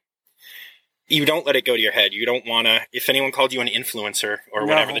 you don't let it go to your head. You don't want to, if anyone called you an influencer or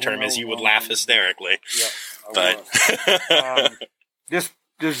whatever the term is, you would laugh hysterically. Yeah,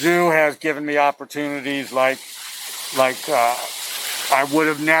 the zoo has given me opportunities like I would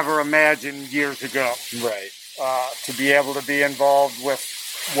have never imagined years ago. Right. To be able to be involved with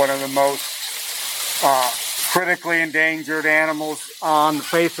one of the most critically endangered animals on the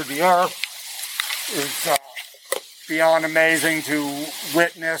face of the earth is beyond amazing. To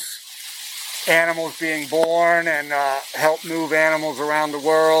witness animals being born and help move animals around the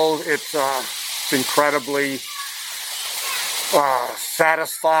world. It's incredibly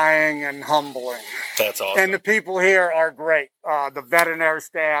satisfying and humbling. That's awesome. And the people here are great. The veterinary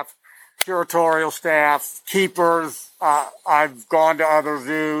staff, curatorial staff, keepers. I've gone to other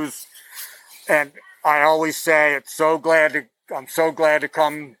zoos, and I always say I'm so glad to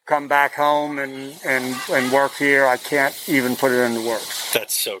come back home and work here. I can't even put it into words.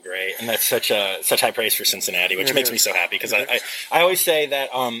 That's so great, and that's such high praise for Cincinnati, which makes me so happy because I always say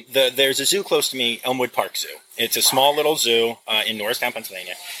that there's a zoo close to me, Elmwood Park Zoo. It's a small little zoo in Norristown,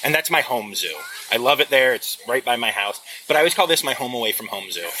 Pennsylvania, and that's my home zoo. I love it there. It's right by my house. But I always call this my home away from home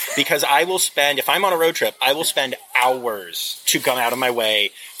zoo because I will spend, if I'm on a road trip, I will spend hours to come out of my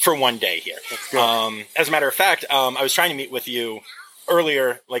way for one day here. As a matter of fact, I was trying to meet with you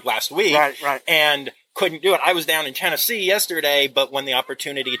earlier, like last week, right. and couldn't do it. I was down in Tennessee yesterday, but when the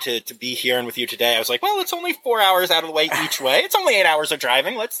opportunity to be here and with you today, I was like, well, it's only 4 hours out of the way each way. It's only 8 hours of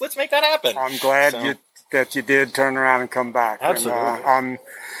driving. Let's make that happen. I'm glad that you did turn around and come back. Absolutely. And, I'm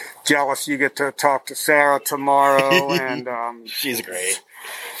jealous you get to talk to Sarah tomorrow, and she's great.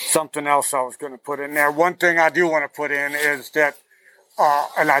 Something else I was going to put in there. One thing I do want to put in is that,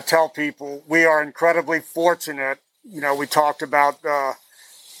 and I tell people, we are incredibly fortunate. You know, we talked about the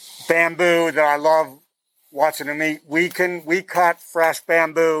bamboo that I love watching them eat. We cut fresh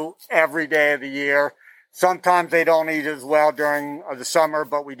bamboo every day of the year. Sometimes they don't eat as well during the summer,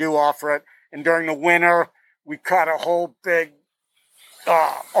 but we do offer it. And during the winter, we cut a whole big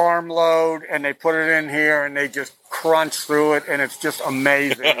arm load, and they put it in here, and they just crunch through it, and it's just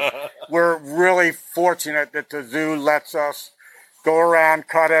amazing. We're really fortunate that the zoo lets us go around,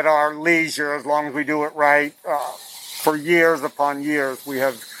 cut at our leisure, as long as we do it right. For years upon years,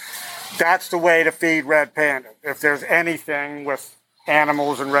 that's the way to feed red pandas. If there's anything with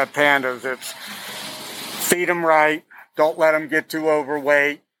animals and red pandas, it's feed them right, don't let them get too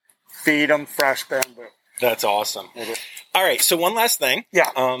overweight, feed them fresh bamboo. That's awesome. All right, so one last thing.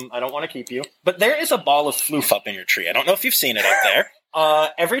 Yeah. I don't want to keep you, but there is a ball of floof up in your tree. I don't know if you've seen it up there.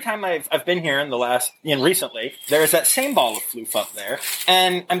 Every time I've been here recently, there is that same ball of floof up there,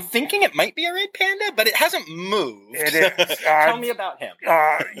 and I'm thinking it might be a red panda, but it hasn't moved. It is. Tell me about him.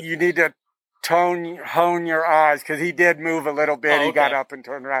 You need to hone your eyes, because he did move a little bit. Oh, okay. He got up and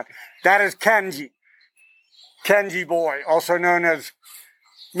turned around. That is Kenji. Kenji boy, also known as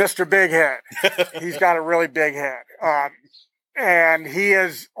Mr. Big Head. He's got a really big head. and he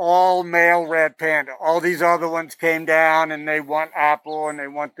is all male red panda. All these other ones came down and they want apple and they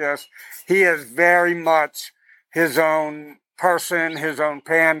want this. He is very much his own person, his own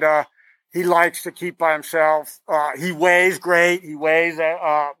panda. He likes to keep by himself. He weighs great. He weighs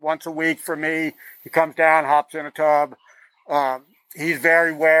once a week for me. He comes down, hops in a tub. He's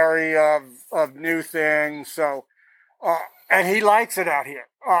very wary of new things. So, and he likes it out here.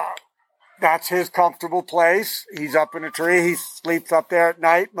 That's his comfortable place. He's up in a tree. He sleeps up there at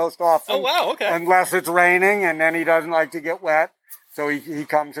night most often. Oh, wow, okay. Unless it's raining, and then he doesn't like to get wet. So he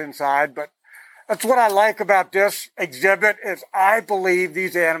comes inside. But that's what I like about this exhibit is I believe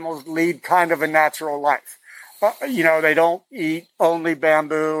these animals lead kind of a natural life. They don't eat only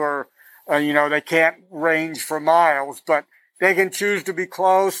bamboo or, they can't range for miles, but they can choose to be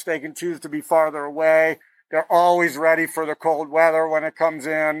close. They can choose to be farther away. They're always ready for the cold weather when it comes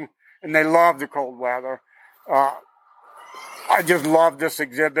in, and they love the cold weather. I just love this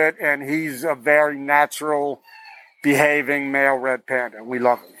exhibit, and he's a very natural behaving male red panda. We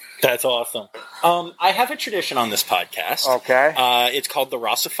love him. That's awesome. I have a tradition on this podcast. Okay. It's called the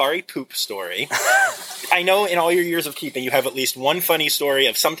Rossafari Poop Story. I know in all your years of keeping, you have at least one funny story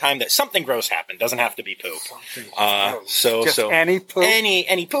of some time that something gross happened. Doesn't have to be poop. Just any poop?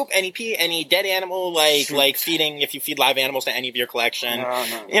 Any poop, any pee, any dead animal, like feeding, if you feed live animals to any of your collection.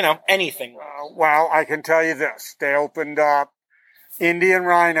 No. Anything. Well, I can tell you this. They opened up Indian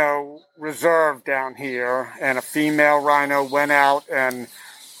rhino reserve down here, and a female rhino went out and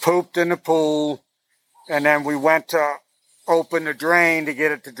pooped in the pool, and then we went to open the drain to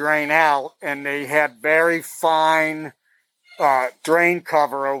get it to drain out, and they had very fine drain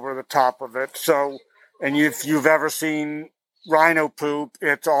cover over the top of it. So, and if you've ever seen rhino poop,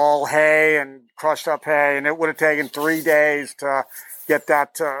 it's all hay and crushed up hay, and it would have taken 3 days to get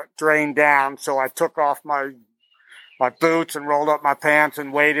that to drain down. So I took off my boots and rolled up my pants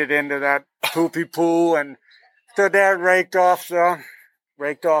and waded into that poopy pool and stood there and raked off the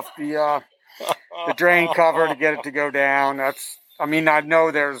drain cover to get it to go down. I know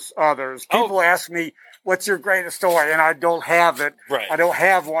there's others. People ask me, what's your greatest story? And I don't have it. Right. I don't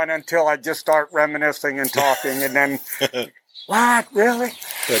have one until I just start reminiscing and talking. And then, what? Really?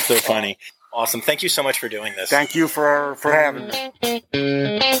 That's so funny. Awesome. Thank you so much for doing this. Thank you for having me.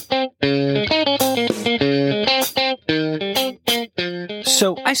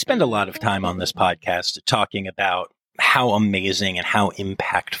 So I spend a lot of time on this podcast talking about how amazing and how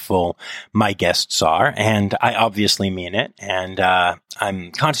impactful my guests are. And I obviously mean it. And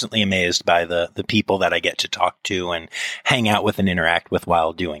I'm constantly amazed by the people that I get to talk to and hang out with and interact with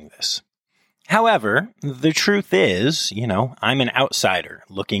while doing this. However, the truth is, I'm an outsider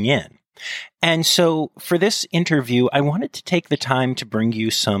looking in. And so for this interview, I wanted to take the time to bring you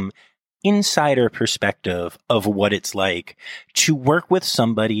some insider perspective of what it's like to work with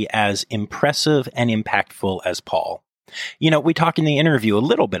somebody as impressive and impactful as Paul. We talk in the interview a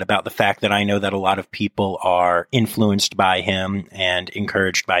little bit about the fact that I know that a lot of people are influenced by him and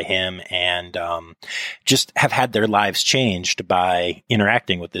encouraged by him and just have had their lives changed by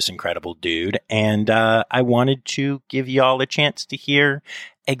interacting with this incredible dude. And I wanted to give y'all a chance to hear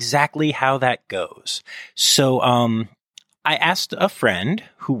exactly how that goes. So I asked a friend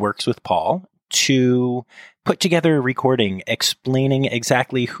who works with Paul to put together a recording explaining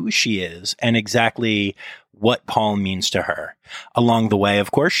exactly who she is and exactly what Paul means to her. Along the way, of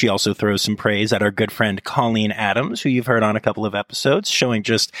course, she also throws some praise at our good friend Colleen Adams, who you've heard on a couple of episodes, showing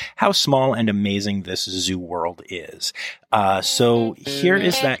just how small and amazing this zoo world is. So here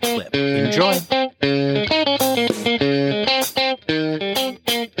is that clip. Enjoy.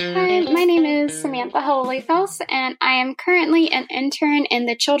 Hi, my name is Samantha Holyfels, and I am currently an intern in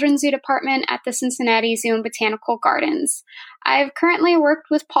the Children's Zoo Department at the Cincinnati Zoo and Botanical Gardens. I've currently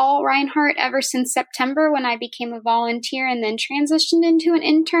worked with Paul Reinhardt ever since September when I became a volunteer and then transitioned into an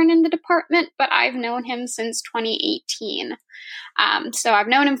intern in the department, but I've known him since 2018. So I've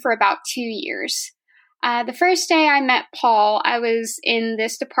known him for about 2 years. The first day I met Paul, I was in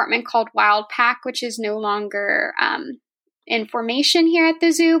this department called Wild Pack, which is no longer in formation here at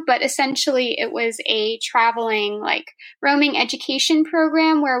the zoo, but essentially it was a traveling, roaming education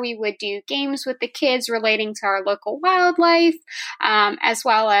program where we would do games with the kids relating to our local wildlife, as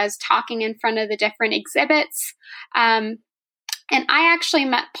well as talking in front of the different exhibits. And I actually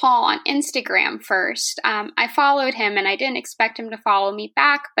met Paul on Instagram first. I followed him, and I didn't expect him to follow me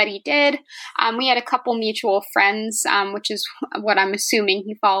back, but he did. We had a couple mutual friends, which is what I'm assuming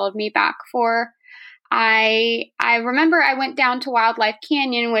he followed me back for. I remember I went down to Wildlife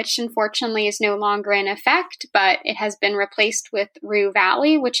Canyon, which unfortunately is no longer in effect, but it has been replaced with Rue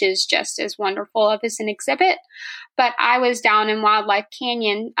Valley, which is just as wonderful of as an exhibit. But I was down in Wildlife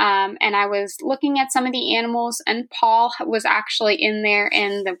Canyon, and I was looking at some of the animals, and Paul was actually in there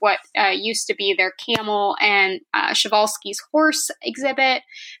in what used to be their camel and Przewalski's horse exhibit,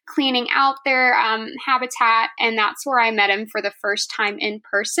 cleaning out their habitat, and that's where I met him for the first time in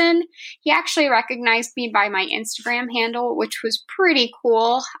person. He actually recognized me by my Instagram handle, which was pretty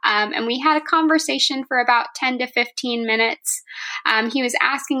cool, and we had a conversation for about 10 to 15 minutes. He was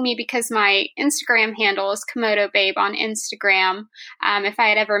asking me, because my Instagram handle is Komodo Babe on Instagram, if I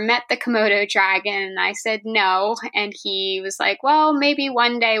had ever met the Komodo dragon, and I said no, and he was like, well, maybe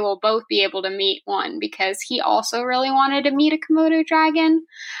one day we'll both be able to meet one, because he also really wanted to meet a Komodo dragon.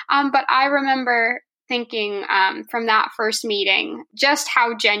 But I remember thinking from that first meeting just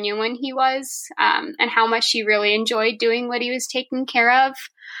how genuine he was, and how much he really enjoyed doing what he was taking care of.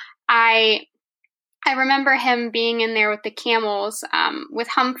 I remember him being in there with the camels, with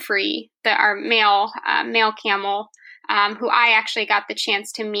Humphrey, our male camel, who I actually got the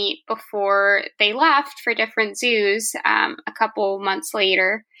chance to meet before they left for different zoos a couple months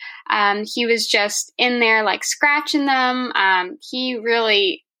later. He was just in there like scratching them. He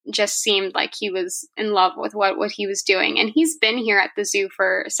really just seemed like he was in love with what he was doing. And he's been here at the zoo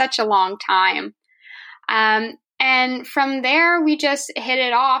for such a long time. And from there, we just hit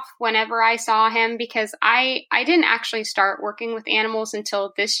it off whenever I saw him, because I didn't actually start working with animals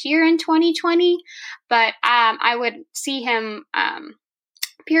until this year in 2020, but I would see him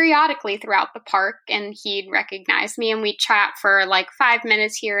periodically throughout the park, and he'd recognize me, and we'd chat for like 5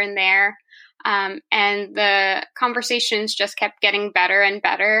 minutes here and there. And the conversations just kept getting better and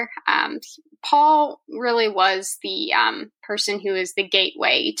better. Paul really was the person who is the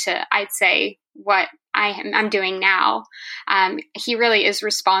gateway to, I'd say, what I'm doing now. He really is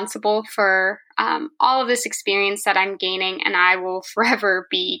responsible for all of this experience that I'm gaining, and I will forever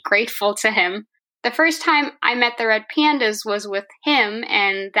be grateful to him. The first time I met the red pandas was with him,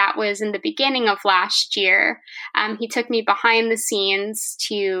 and that was in the beginning of last year. He took me behind the scenes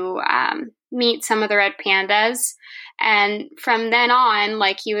to meet some of the red pandas. And from then on,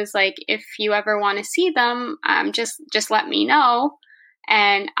 like, he was like, if you ever want to see them, just let me know.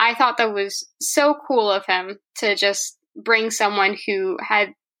 And I thought that was so cool of him to just bring someone who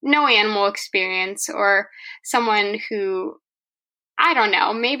had no animal experience, or someone who, I don't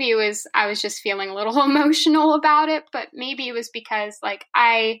know, maybe I was just feeling a little emotional about it, but maybe it was because like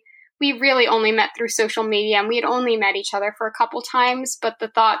we really only met through social media, and we had only met each other for a couple times, but the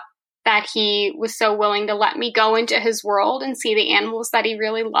thought that he was so willing to let me go into his world and see the animals that he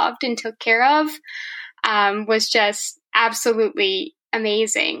really loved and took care of was just absolutely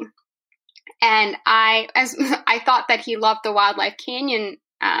amazing. And I thought that he loved the Wildlife Canyon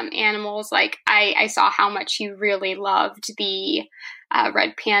animals. Like I saw how much he really loved the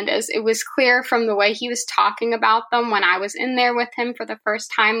red pandas. It was clear from the way he was talking about them when I was in there with him for the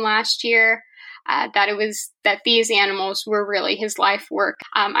first time last year, that these animals were really his life work.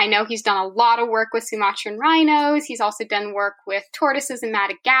 I know he's done a lot of work with Sumatran rhinos. He's also done work with tortoises in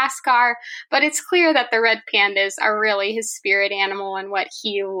Madagascar, but it's clear that the red pandas are really his spirit animal and what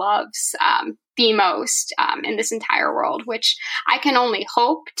he loves the most in this entire world, which I can only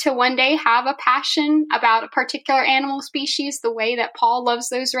hope to one day have a passion about a particular animal species the way that Paul loves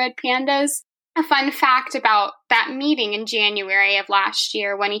those red pandas. A fun fact about that meeting in January of last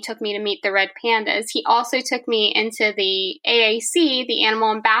year when he took me to meet the red pandas, he also took me into the AAC, the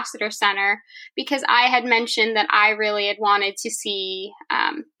Animal Ambassador Center, because I had mentioned that I really had wanted to see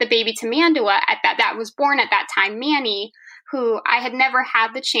the baby Tamandua that was born at that time, Manny, who I had never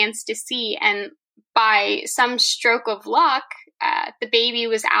had the chance to see. And by some stroke of luck, the baby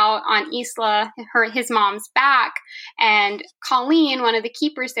was out on Isla, his mom's back, and Colleen, one of the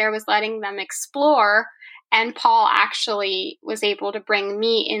keepers there, was letting them explore, and Paul actually was able to bring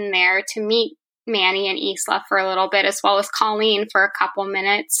me in there to meet Manny and Isla for a little bit, as well as Colleen for a couple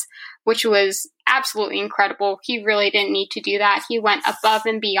minutes, which was absolutely incredible. He really didn't need to do that. He went above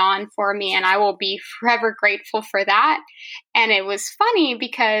and beyond for me, and I will be forever grateful for that. And it was funny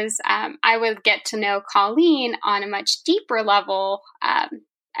because I would get to know Colleen on a much deeper level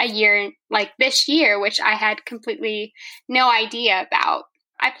a year like this year, which I had completely no idea about.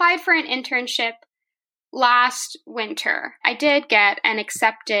 I applied for an internship last winter. I did get and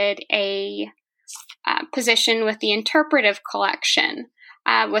accepted a position with the interpretive collection.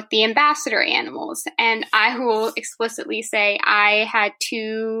 with the ambassador animals. And I will explicitly say I had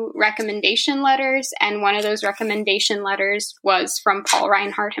 2 recommendation letters, and one of those recommendation letters was from Paul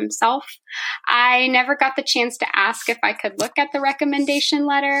Reinhardt himself. I never got the chance to ask if I could look at the recommendation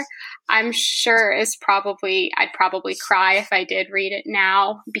letter. I'm sure I'd probably cry if I did read it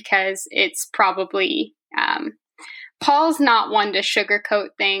now, because it's probably, Paul's not one to sugarcoat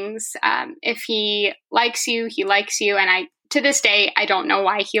things. If he likes you, he likes you. And to this day, I don't know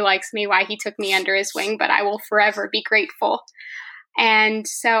why he likes me, why he took me under his wing, but I will forever be grateful. And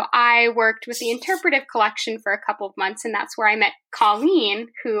so I worked with the interpretive collection for a couple of months, and that's where I met Colleen,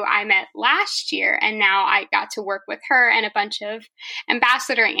 who I met last year. And now I got to work with her and a bunch of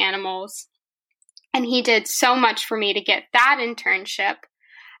ambassador animals. And he did so much for me to get that internship.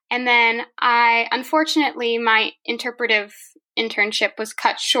 And then unfortunately, my interpretive internship was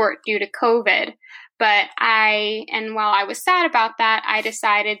cut short due to COVID. But while I was sad about that, I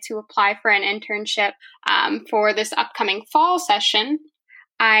decided to apply for an internship for this upcoming fall session.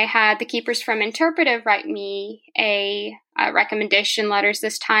 I had the Keepers from Interpretive write me a recommendation letters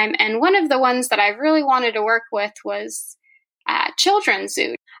this time. And one of the ones that I really wanted to work with was Children's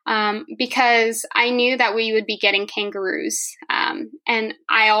Zoo, because I knew that we would be getting kangaroos. And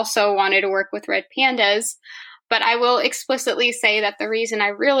I also wanted to work with red pandas. But I will explicitly say that the reason I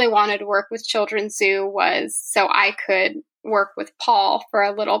really wanted to work with Children's Zoo was so I could work with Paul for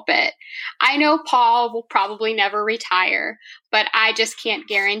a little bit. I know Paul will probably never retire, but I just can't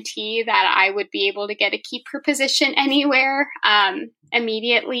guarantee that I would be able to get a keeper position anywhere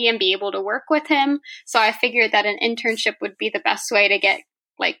immediately and be able to work with him. So I figured that an internship would be the best way to get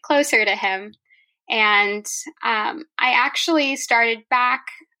closer to him. And I actually started back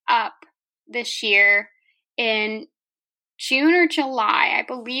up this year in June or July. I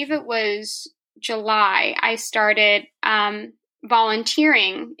believe it was July. I started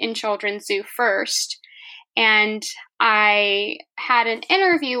volunteering in Children's Zoo first, and I had an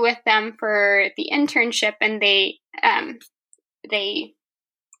interview with them for the internship, and they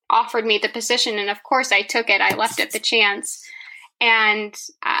offered me the position, and of course I took it. I left it the chance, and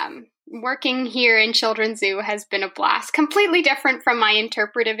working here in Children's Zoo has been a blast. Completely different from my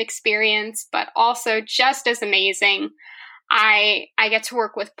interpretive experience, but also just as amazing. I get to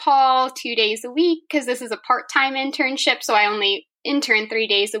work with Paul 2 days a week because this is a part-time internship, so I only intern 3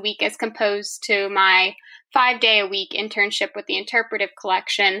 days a week as opposed to my 5-day-a-week internship with the interpretive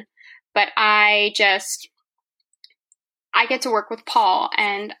collection. But I get to work with Paul,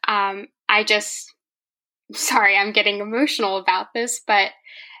 and sorry, I'm getting emotional about this, but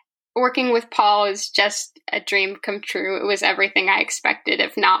working with Paul is just a dream come true. It was everything I expected,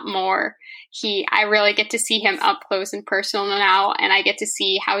 if not more. I really get to see him up close and personal now, and I get to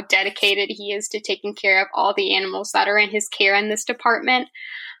see how dedicated he is to taking care of all the animals that are in his care in this department.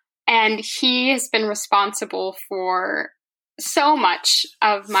 And he has been responsible for so much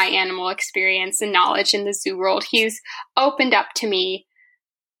of my animal experience and knowledge in the zoo world. He's opened up to me.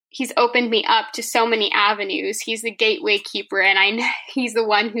 He's opened me up to so many avenues. He's the gateway keeper, and he's the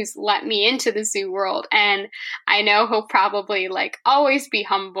one who's let me into the zoo world. And I know he'll probably always be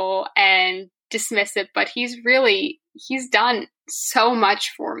humble and dismissive, but he's done so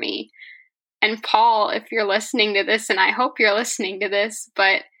much for me. And Paul, if you're listening to this, and I hope you're listening to this,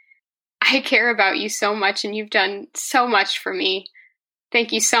 but I care about you so much, and you've done so much for me.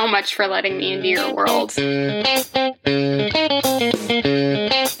 Thank you so much for letting me into your world.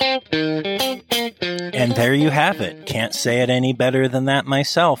 And there you have it. Can't say it any better than that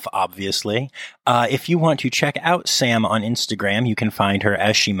myself, obviously. If you want to check out Sam on Instagram, you can find her,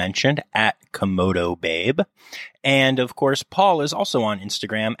 as she mentioned, at Komodo Babe. And, of course, Paul is also on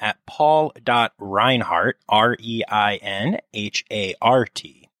Instagram at paul.reinhardt, REINHART.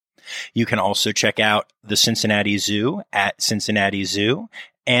 You can also check out the Cincinnati Zoo at Cincinnati Zoo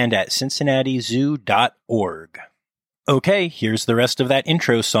and at cincinnatizoo.org. Okay, here's the rest of that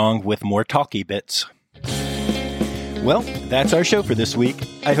intro song with more talky bits. Well, that's our show for this week.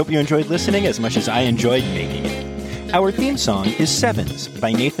 I hope you enjoyed listening as much as I enjoyed making it. Our theme song is Sevens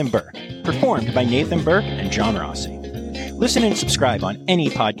by Nathan Burke, performed by Nathan Burke and John Rossi. Listen and subscribe on any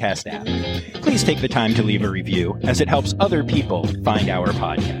podcast app. Please take the time to leave a review, as it helps other people find our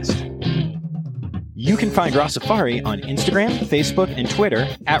podcast. You can find Rossafari on Instagram, Facebook, and Twitter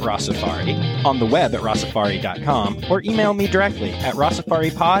at Rossafari, on the web at rossafari.com, or email me directly at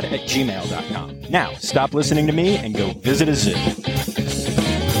rossafaripod@gmail.com. Now, stop listening to me and go visit a zoo.